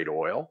we trade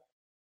oil,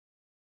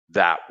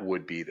 that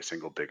would be the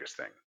single biggest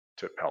thing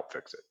to help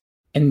fix it.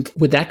 And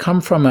would that come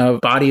from a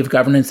body of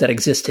governance that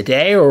exists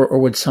today, or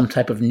would some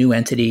type of new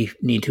entity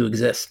need to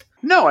exist?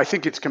 No, I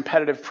think it's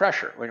competitive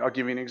pressure. Like, I'll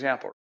give you an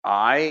example.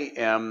 I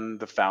am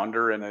the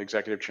founder and the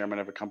executive chairman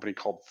of a company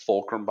called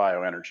Fulcrum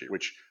Bioenergy,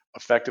 which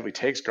effectively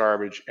takes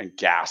garbage and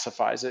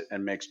gasifies it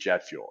and makes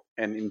jet fuel.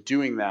 And in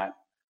doing that,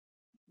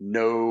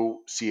 no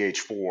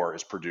CH4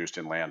 is produced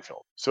in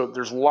landfill. So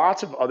there's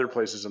lots of other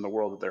places in the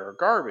world that there are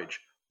garbage.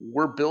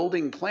 We're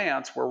building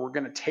plants where we're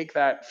going to take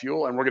that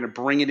fuel and we're going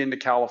to bring it into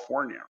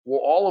California.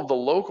 Well, all of the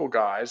local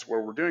guys where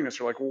we're doing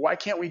this are like, well, why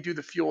can't we do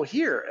the fuel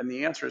here? And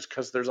the answer is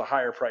because there's a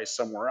higher price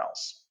somewhere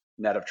else,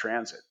 net of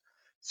transit.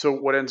 So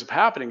what ends up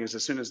happening is,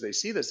 as soon as they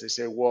see this, they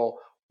say, well,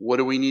 what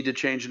do we need to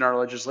change in our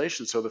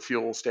legislation so the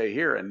fuel will stay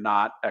here and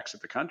not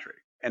exit the country?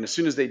 And as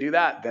soon as they do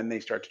that, then they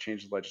start to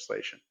change the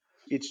legislation.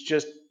 It's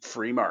just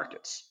free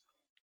markets.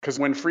 Because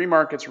when free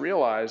markets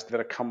realize that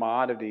a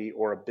commodity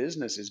or a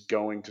business is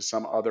going to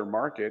some other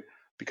market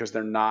because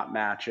they're not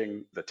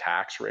matching the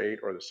tax rate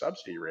or the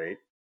subsidy rate,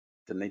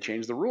 then they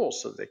change the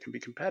rules so that they can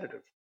be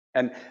competitive.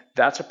 And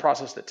that's a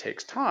process that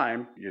takes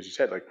time. As you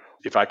said, like,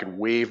 if I could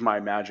wave my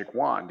magic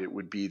wand, it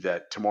would be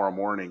that tomorrow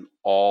morning,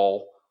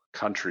 all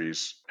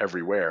countries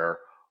everywhere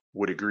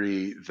would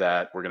agree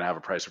that we're going to have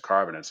a price of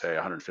carbon at, say,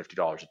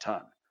 $150 a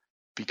ton.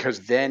 Because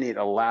then it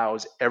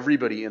allows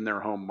everybody in their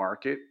home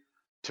market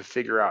to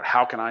figure out,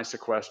 how can I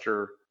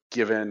sequester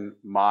given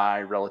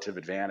my relative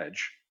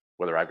advantage,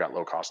 whether I've got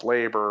low cost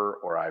labor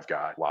or I've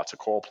got lots of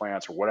coal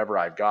plants or whatever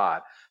I've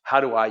got, how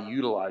do I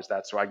utilize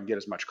that so I can get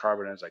as much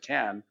carbon as I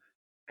can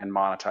and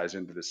monetize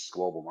into this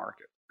global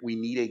market? We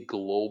need a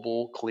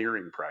global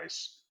clearing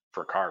price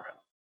for carbon.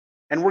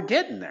 And we're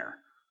getting there.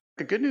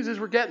 The good news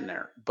is we're getting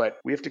there, but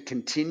we have to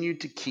continue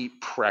to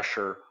keep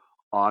pressure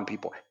on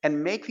people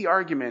and make the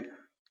argument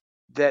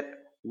that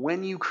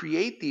when you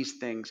create these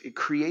things, it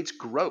creates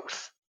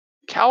growth.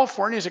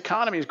 California's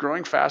economy is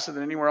growing faster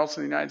than anywhere else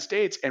in the United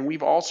States, and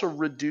we've also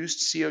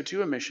reduced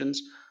CO2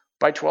 emissions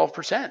by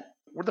 12%.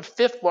 We're the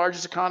fifth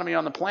largest economy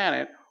on the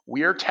planet.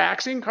 We are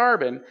taxing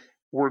carbon,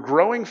 we're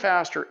growing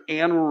faster,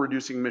 and we're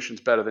reducing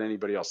emissions better than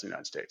anybody else in the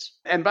United States.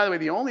 And by the way,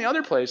 the only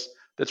other place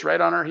that's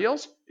right on our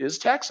heels is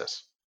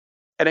Texas.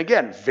 And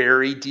again,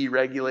 very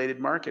deregulated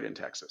market in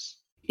Texas.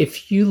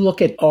 If you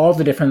look at all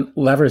the different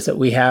levers that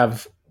we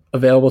have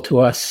available to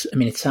us, I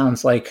mean, it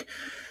sounds like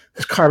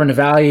this carbon to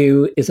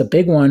value is a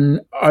big one.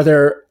 Are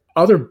there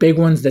other big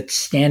ones that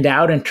stand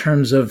out in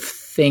terms of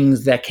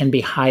things that can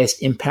be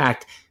highest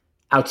impact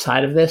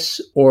outside of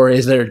this, or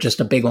is there just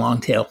a big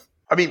long tail?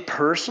 I mean,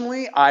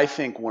 personally, I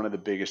think one of the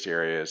biggest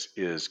areas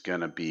is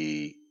going to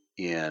be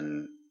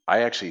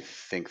I actually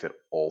think that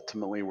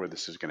ultimately where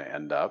this is going to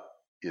end up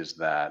is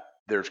that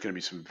there's going to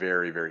be some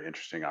very, very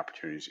interesting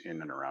opportunities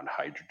in and around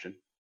hydrogen.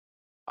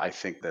 I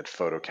think that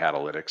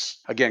photocatalytics,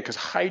 again, because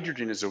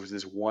hydrogen is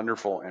this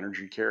wonderful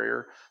energy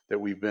carrier that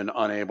we've been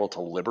unable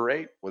to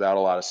liberate without a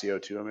lot of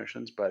CO2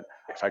 emissions. But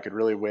if I could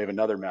really wave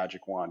another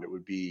magic wand, it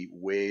would be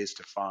ways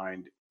to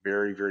find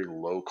very, very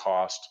low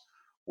cost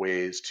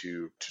ways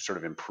to sort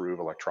of improve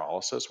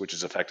electrolysis, which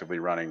is effectively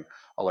running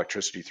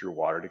electricity through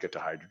water to get to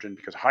hydrogen,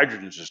 because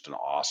hydrogen is just an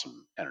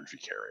awesome energy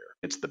carrier.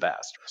 It's the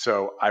best.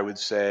 So I would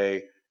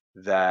say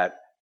that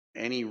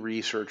any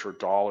research or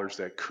dollars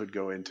that could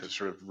go into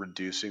sort of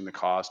reducing the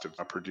cost of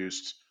a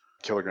produced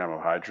kilogram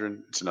of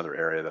hydrogen, it's another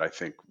area that I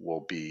think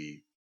will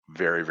be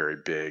very, very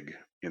big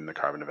in the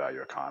carbon to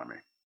value economy.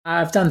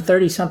 I've done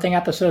 30-something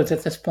episodes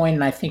at this point,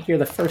 and I think you're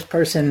the first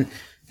person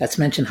that's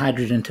mentioned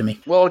hydrogen to me.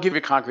 Well, I'll give you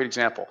a concrete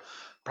example.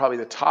 Probably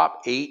the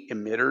top 8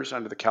 emitters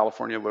under the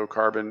California low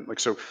carbon,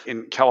 so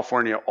in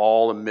California,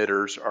 all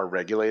emitters are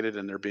regulated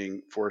and they're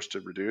being forced to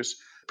reduce.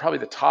 Probably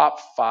the top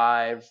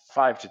 5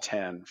 to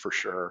 10 for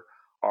sure,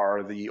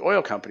 are the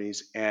oil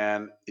companies,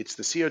 and it's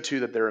the CO2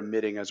 that they're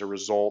emitting as a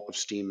result of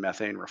steam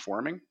methane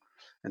reforming.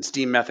 And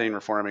steam methane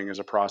reforming is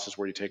a process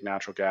where you take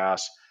natural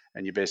gas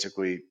and you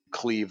basically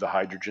cleave the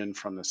hydrogen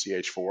from the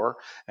CH4.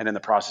 And in the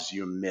process,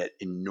 you emit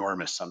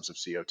enormous sums of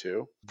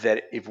CO2.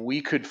 That if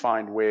we could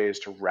find ways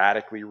to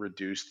radically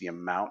reduce the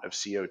amount of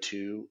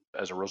CO2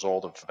 as a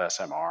result of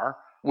SMR,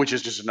 which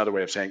is just another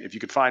way of saying if you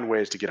could find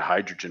ways to get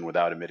hydrogen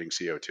without emitting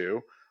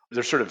CO2,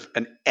 there's sort of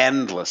an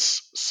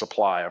endless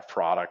supply of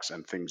products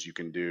and things you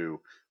can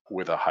do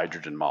with a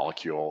hydrogen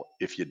molecule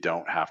if you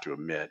don't have to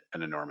emit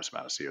an enormous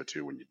amount of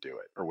CO2 when you do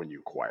it or when you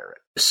acquire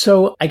it.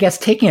 So I guess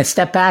taking a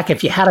step back,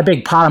 if you had a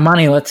big pot of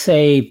money, let's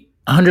say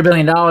 $100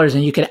 billion,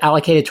 and you could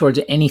allocate it towards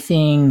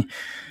anything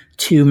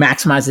to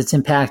maximize its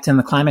impact in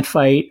the climate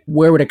fight,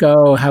 where would it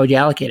go? How would you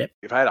allocate it?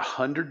 If I had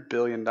 $100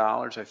 billion,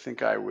 I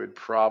think I'd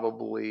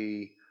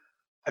probably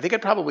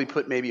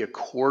put maybe a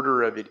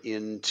quarter of it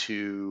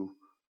into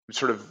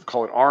sort of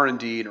call it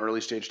R&D and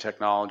early stage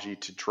technology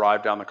to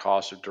drive down the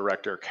cost of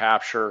direct air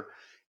capture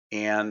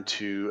and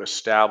to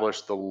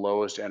establish the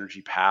lowest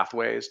energy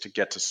pathways to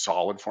get to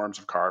solid forms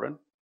of carbon,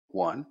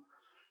 one.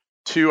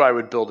 Two, I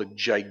would build a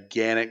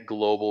gigantic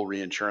global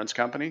reinsurance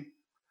company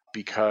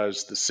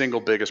because the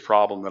single biggest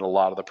problem that a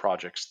lot of the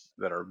projects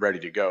that are ready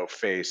to go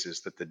face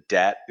is that the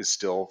debt is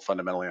still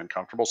fundamentally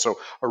uncomfortable. So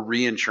a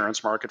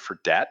reinsurance market for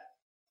debt,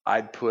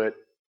 I'd put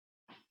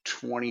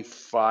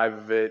 25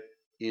 of it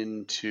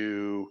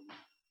into,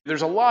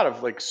 there's a lot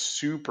of like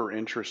super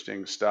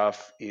interesting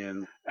stuff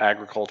in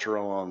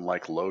agricultural and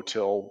like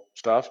low-till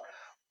stuff,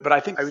 but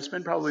I think I would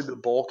spend probably the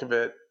bulk of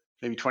it,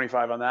 maybe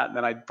 25 on that, and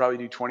then I'd probably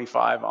do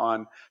 25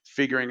 on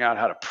figuring out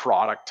how to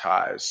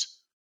productize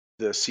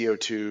the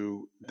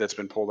CO2 that's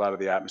been pulled out of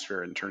the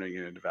atmosphere and turning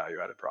it into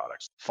value-added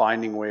products,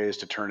 finding ways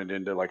to turn it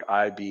into like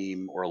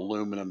I-beam or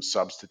aluminum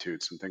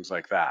substitutes and things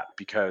like that.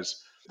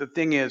 Because the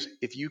thing is,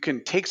 if you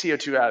can take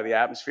CO2 out of the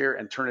atmosphere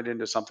and turn it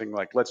into something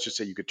like, let's just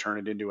say you could turn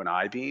it into an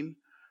I-beam,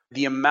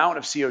 the amount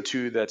of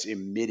CO2 that's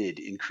emitted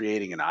in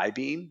creating an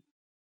I-beam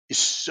is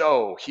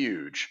so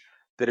huge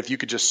that if you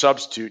could just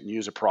substitute and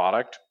use a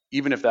product,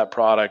 even if that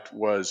product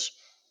was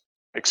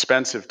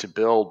expensive to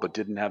build but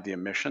didn't have the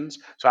emissions.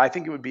 So I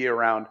think it would be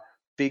around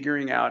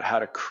figuring out how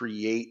to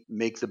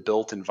make the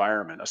built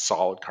environment a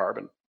solid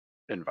carbon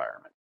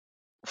environment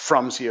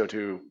from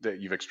CO2 that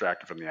you've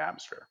extracted from the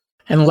atmosphere.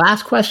 And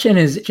last question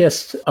is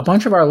just a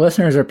bunch of our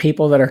listeners are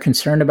people that are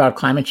concerned about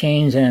climate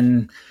change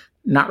and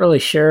not really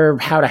sure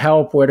how to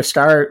help, where to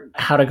start,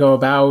 how to go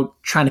about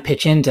trying to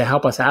pitch in to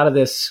help us out of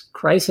this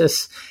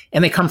crisis.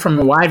 And they come from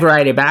a wide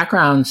variety of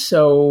backgrounds.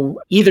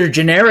 So either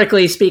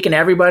generically speaking to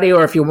everybody,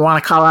 or if you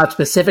want to call out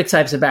specific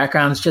types of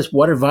backgrounds, just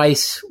what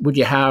advice would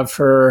you have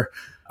for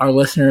our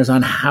listeners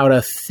on how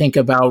to think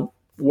about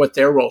what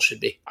their role should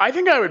be? I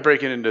think I would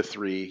break it into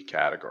three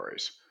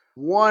categories.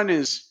 One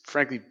is,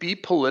 frankly, be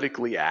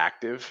politically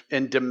active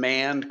and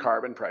demand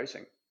carbon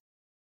pricing.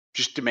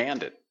 Just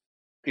demand it.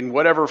 In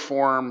whatever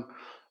form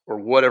or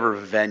whatever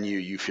venue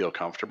you feel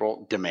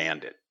comfortable,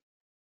 demand it.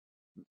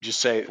 Just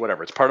say,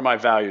 whatever, it's part of my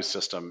value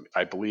system.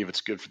 I believe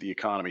it's good for the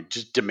economy.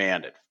 Just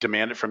demand it.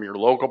 Demand it from your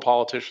local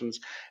politicians.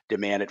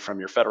 Demand it from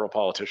your federal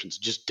politicians.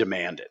 Just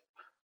demand it.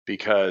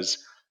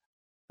 Because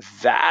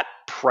that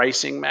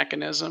pricing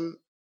mechanism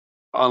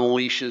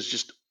unleashes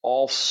just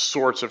all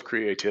sorts of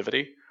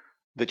creativity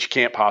that you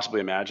can't possibly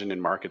imagine in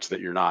markets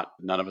that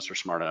none of us are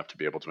smart enough to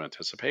be able to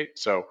anticipate.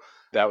 So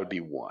that would be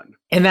one.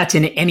 And that's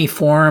in any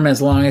form,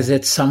 as long as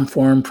it's some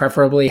form,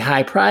 preferably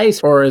high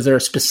price, or is there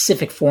a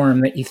specific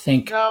form that you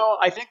think? No,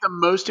 I think the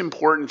most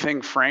important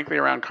thing, frankly,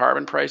 around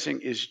carbon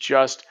pricing is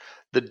just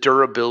the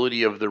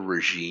durability of the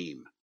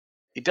regime.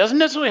 It doesn't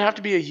necessarily have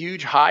to be a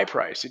huge high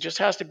price. It just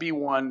has to be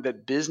one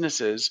that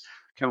businesses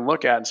can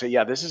look at and say,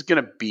 yeah, this is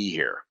going to be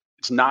here.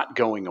 It's not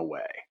going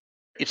away.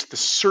 It's the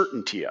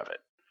certainty of it.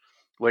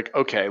 Like,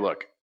 okay,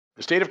 look,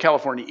 the state of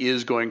California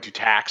is going to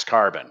tax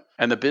carbon.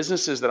 And the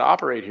businesses that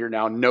operate here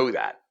now know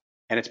that.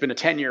 And it's been a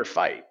 10-year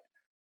fight.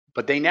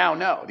 But they now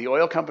know. The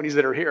oil companies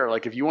that are here,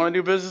 like, if you want to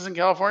do business in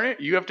California,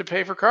 you have to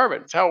pay for carbon.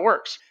 That's how it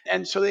works.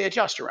 And so they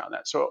adjust around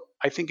that. So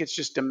I think it's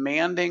just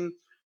demanding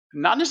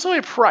not necessarily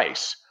a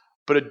price,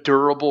 but a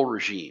durable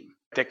regime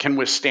that can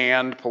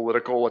withstand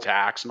political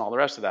attacks and all the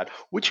rest of that,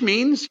 which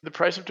means the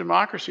price of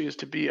democracy is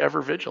to be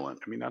ever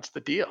vigilant. I mean, that's the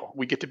deal.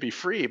 We get to be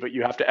free, but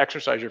you have to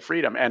exercise your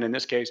freedom. And in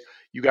this case,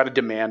 you got to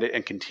demand it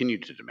and continue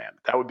to demand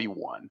it. That would be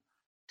one.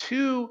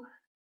 Two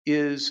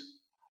is,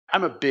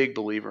 I'm a big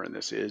believer in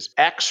this, is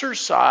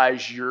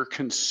exercise your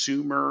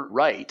consumer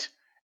right.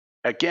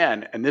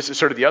 Again, and this is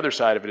sort of the other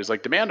side of it, is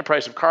like demand a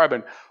price of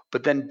carbon,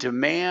 but then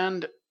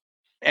demand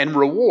and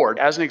reward.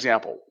 As an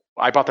example,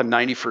 I bought the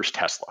 91st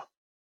Tesla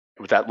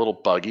with that little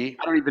buggy.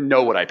 I don't even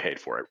know what I paid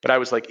for it, but I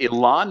was like,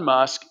 Elon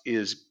Musk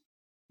is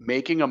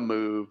making a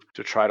move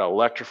to try to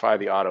electrify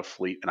the auto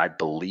fleet, and I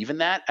believe in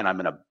that, and I'm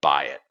going to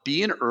buy it.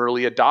 Be an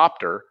early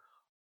adopter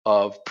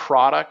of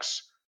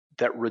products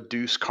that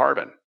reduce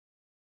carbon.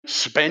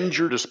 Spend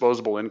your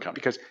disposable income,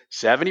 because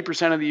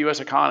 70% of the US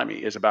economy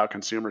is about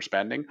consumer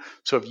spending.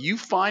 So if you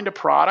find a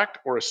product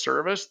or a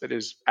service that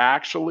is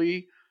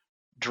actually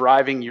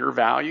driving your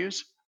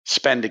values,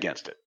 spend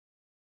against it.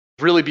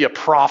 Really be a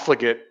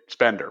profligate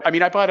spender. I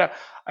mean, I bought a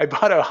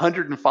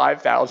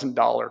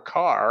 $105,000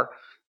 car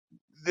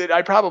that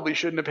I probably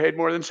shouldn't have paid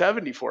more than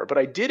 70 for it. But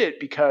I did it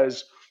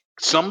because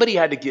somebody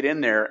had to get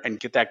in there and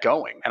get that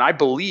going. And I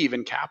believe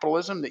in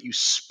capitalism that you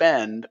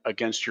spend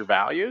against your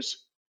values.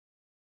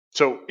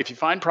 So if you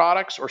find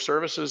products or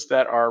services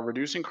that are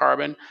reducing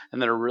carbon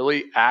and that are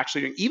really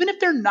actually doing, even if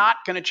they're not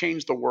going to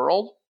change the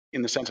world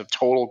in the sense of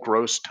total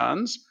gross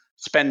tons,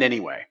 spend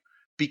anyway.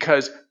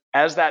 Because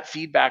as that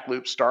feedback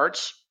loop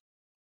starts,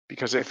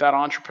 because if that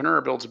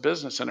entrepreneur builds a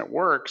business and it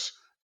works,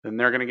 then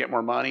they're going to get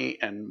more money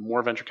and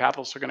more venture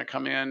capitalists are going to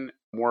come in,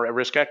 more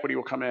risk equity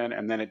will come in,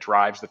 and then it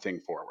drives the thing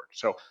forward.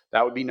 So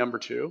that would be number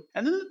two.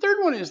 And then the third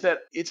one is that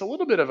it's a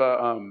little bit of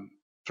a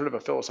sort of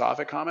a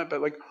philosophic comment,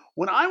 but like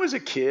when I was a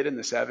kid in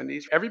the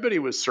 70s, everybody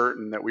was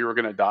certain that we were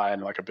going to die in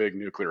like a big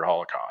nuclear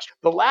holocaust.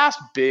 The last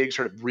big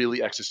sort of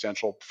really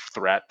existential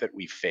threat that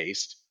we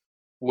faced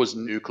was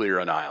nuclear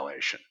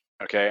annihilation.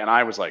 Okay. And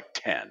I was like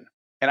 10.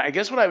 And I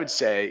guess what I would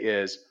say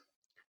is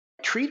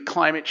treat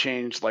climate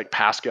change like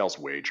Pascal's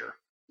wager.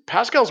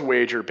 Pascal's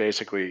wager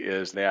basically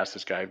is they asked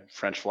this guy,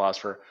 French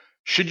philosopher,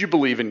 should you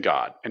believe in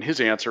God? And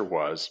his answer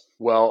was,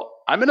 well,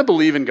 I'm going to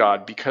believe in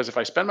God because if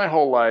I spend my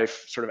whole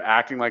life sort of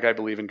acting like I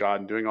believe in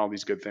God and doing all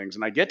these good things,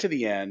 and I get to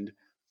the end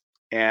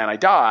and I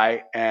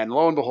die, and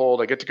lo and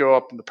behold, I get to go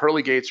up and the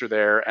pearly gates are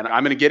there, and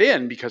I'm going to get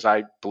in because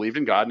I believed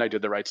in God and I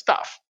did the right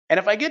stuff. And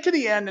if I get to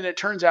the end and it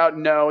turns out,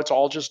 no, it's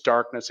all just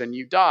darkness and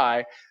you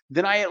die,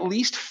 then I at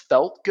least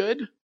felt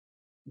good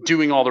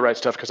doing all the right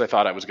stuff because I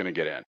thought I was going to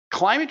get in.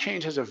 Climate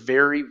change has a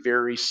very,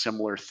 very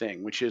similar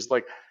thing, which is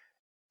like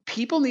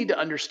people need to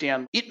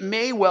understand it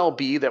may well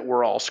be that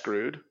we're all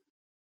screwed,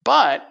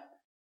 but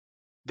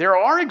there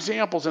are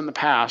examples in the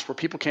past where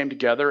people came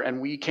together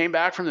and we came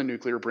back from the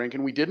nuclear brink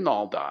and we didn't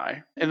all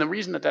die. And the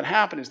reason that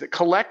happened is that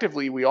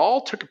collectively we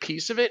all took a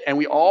piece of it and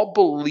we all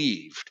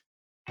believed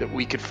that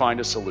we could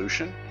find a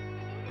solution.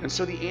 And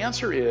so the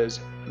answer is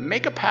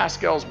make a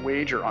Pascal's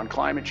wager on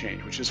climate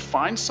change, which is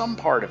find some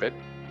part of it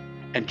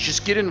and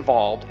just get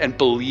involved and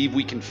believe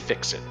we can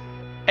fix it.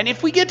 And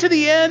if we get to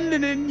the end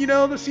and then,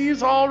 the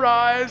seas all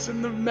rise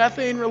and the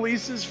methane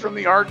releases from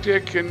the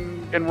Arctic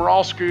and we're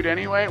all screwed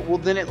anyway, well,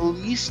 then at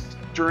least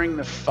during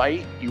the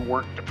fight, you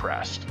weren't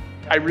depressed.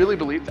 I really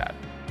believe that.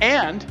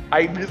 And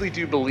I really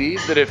do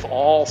believe that if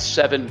all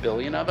 7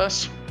 billion of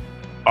us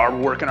are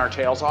working our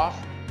tails off,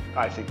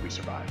 I think we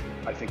survive.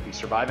 I think we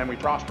survive and we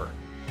prosper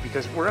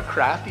because we're a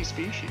crafty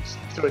species.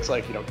 So it's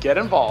like, get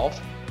involved,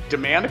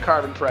 demand a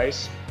carbon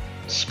price,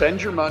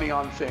 spend your money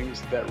on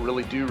things that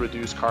really do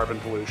reduce carbon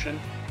pollution,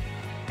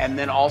 and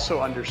then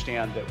also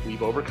understand that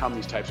we've overcome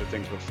these types of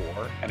things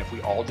before. And if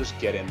we all just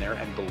get in there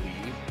and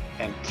believe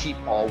and keep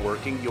all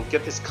working, you'll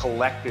get this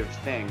collective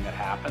thing that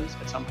happens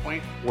at some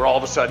point where all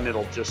of a sudden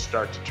it'll just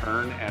start to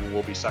turn and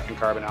we'll be sucking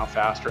carbon out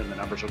faster and the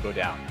numbers will go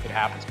down. It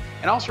happens.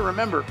 And also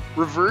remember,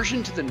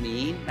 reversion to the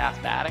mean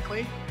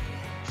mathematically,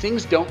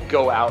 things don't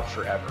go out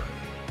forever.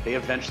 They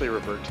eventually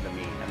revert to the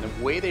mean. And the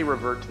way they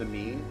revert to the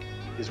mean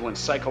is when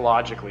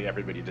psychologically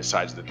everybody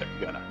decides that they're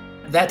gonna.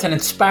 That's an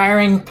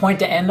inspiring point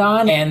to end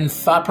on and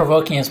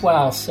thought-provoking as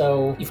well.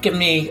 So you've given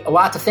me a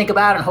lot to think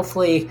about and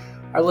hopefully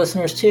our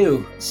listeners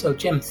too. So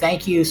Jim,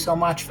 thank you so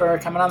much for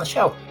coming on the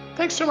show.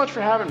 Thanks so much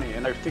for having me.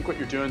 And I think what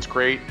you're doing is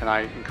great and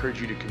I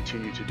encourage you to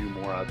continue to do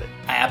more of it.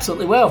 I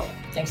absolutely will.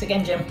 Thanks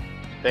again, Jim.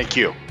 Thank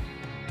you.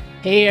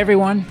 Hey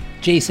everyone,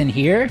 Jason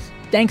here.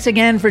 Thanks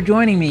again for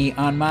joining me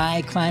on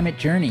my climate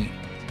journey.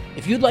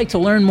 If you'd like to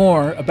learn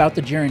more about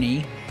the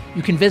journey,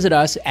 you can visit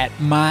us at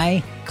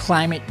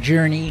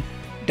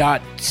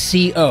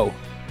myclimatejourney.co.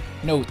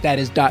 Note that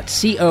is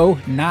 .co,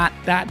 not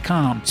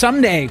 .com.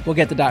 Someday we'll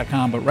get the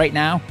 .com, but right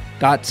now,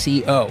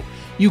 .co.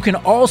 You can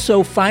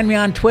also find me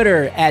on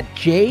Twitter at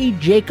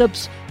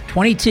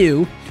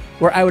jjacobs22,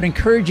 where I would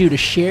encourage you to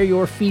share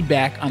your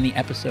feedback on the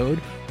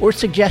episode or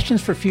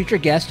suggestions for future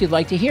guests you'd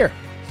like to hear.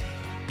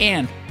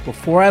 And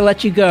before I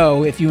let you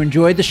go, if you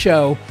enjoyed the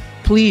show,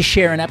 please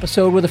share an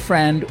episode with a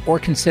friend or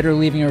consider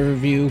leaving a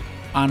review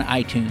on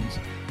iTunes.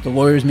 The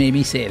lawyers made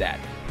me say that.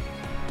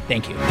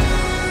 Thank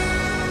you.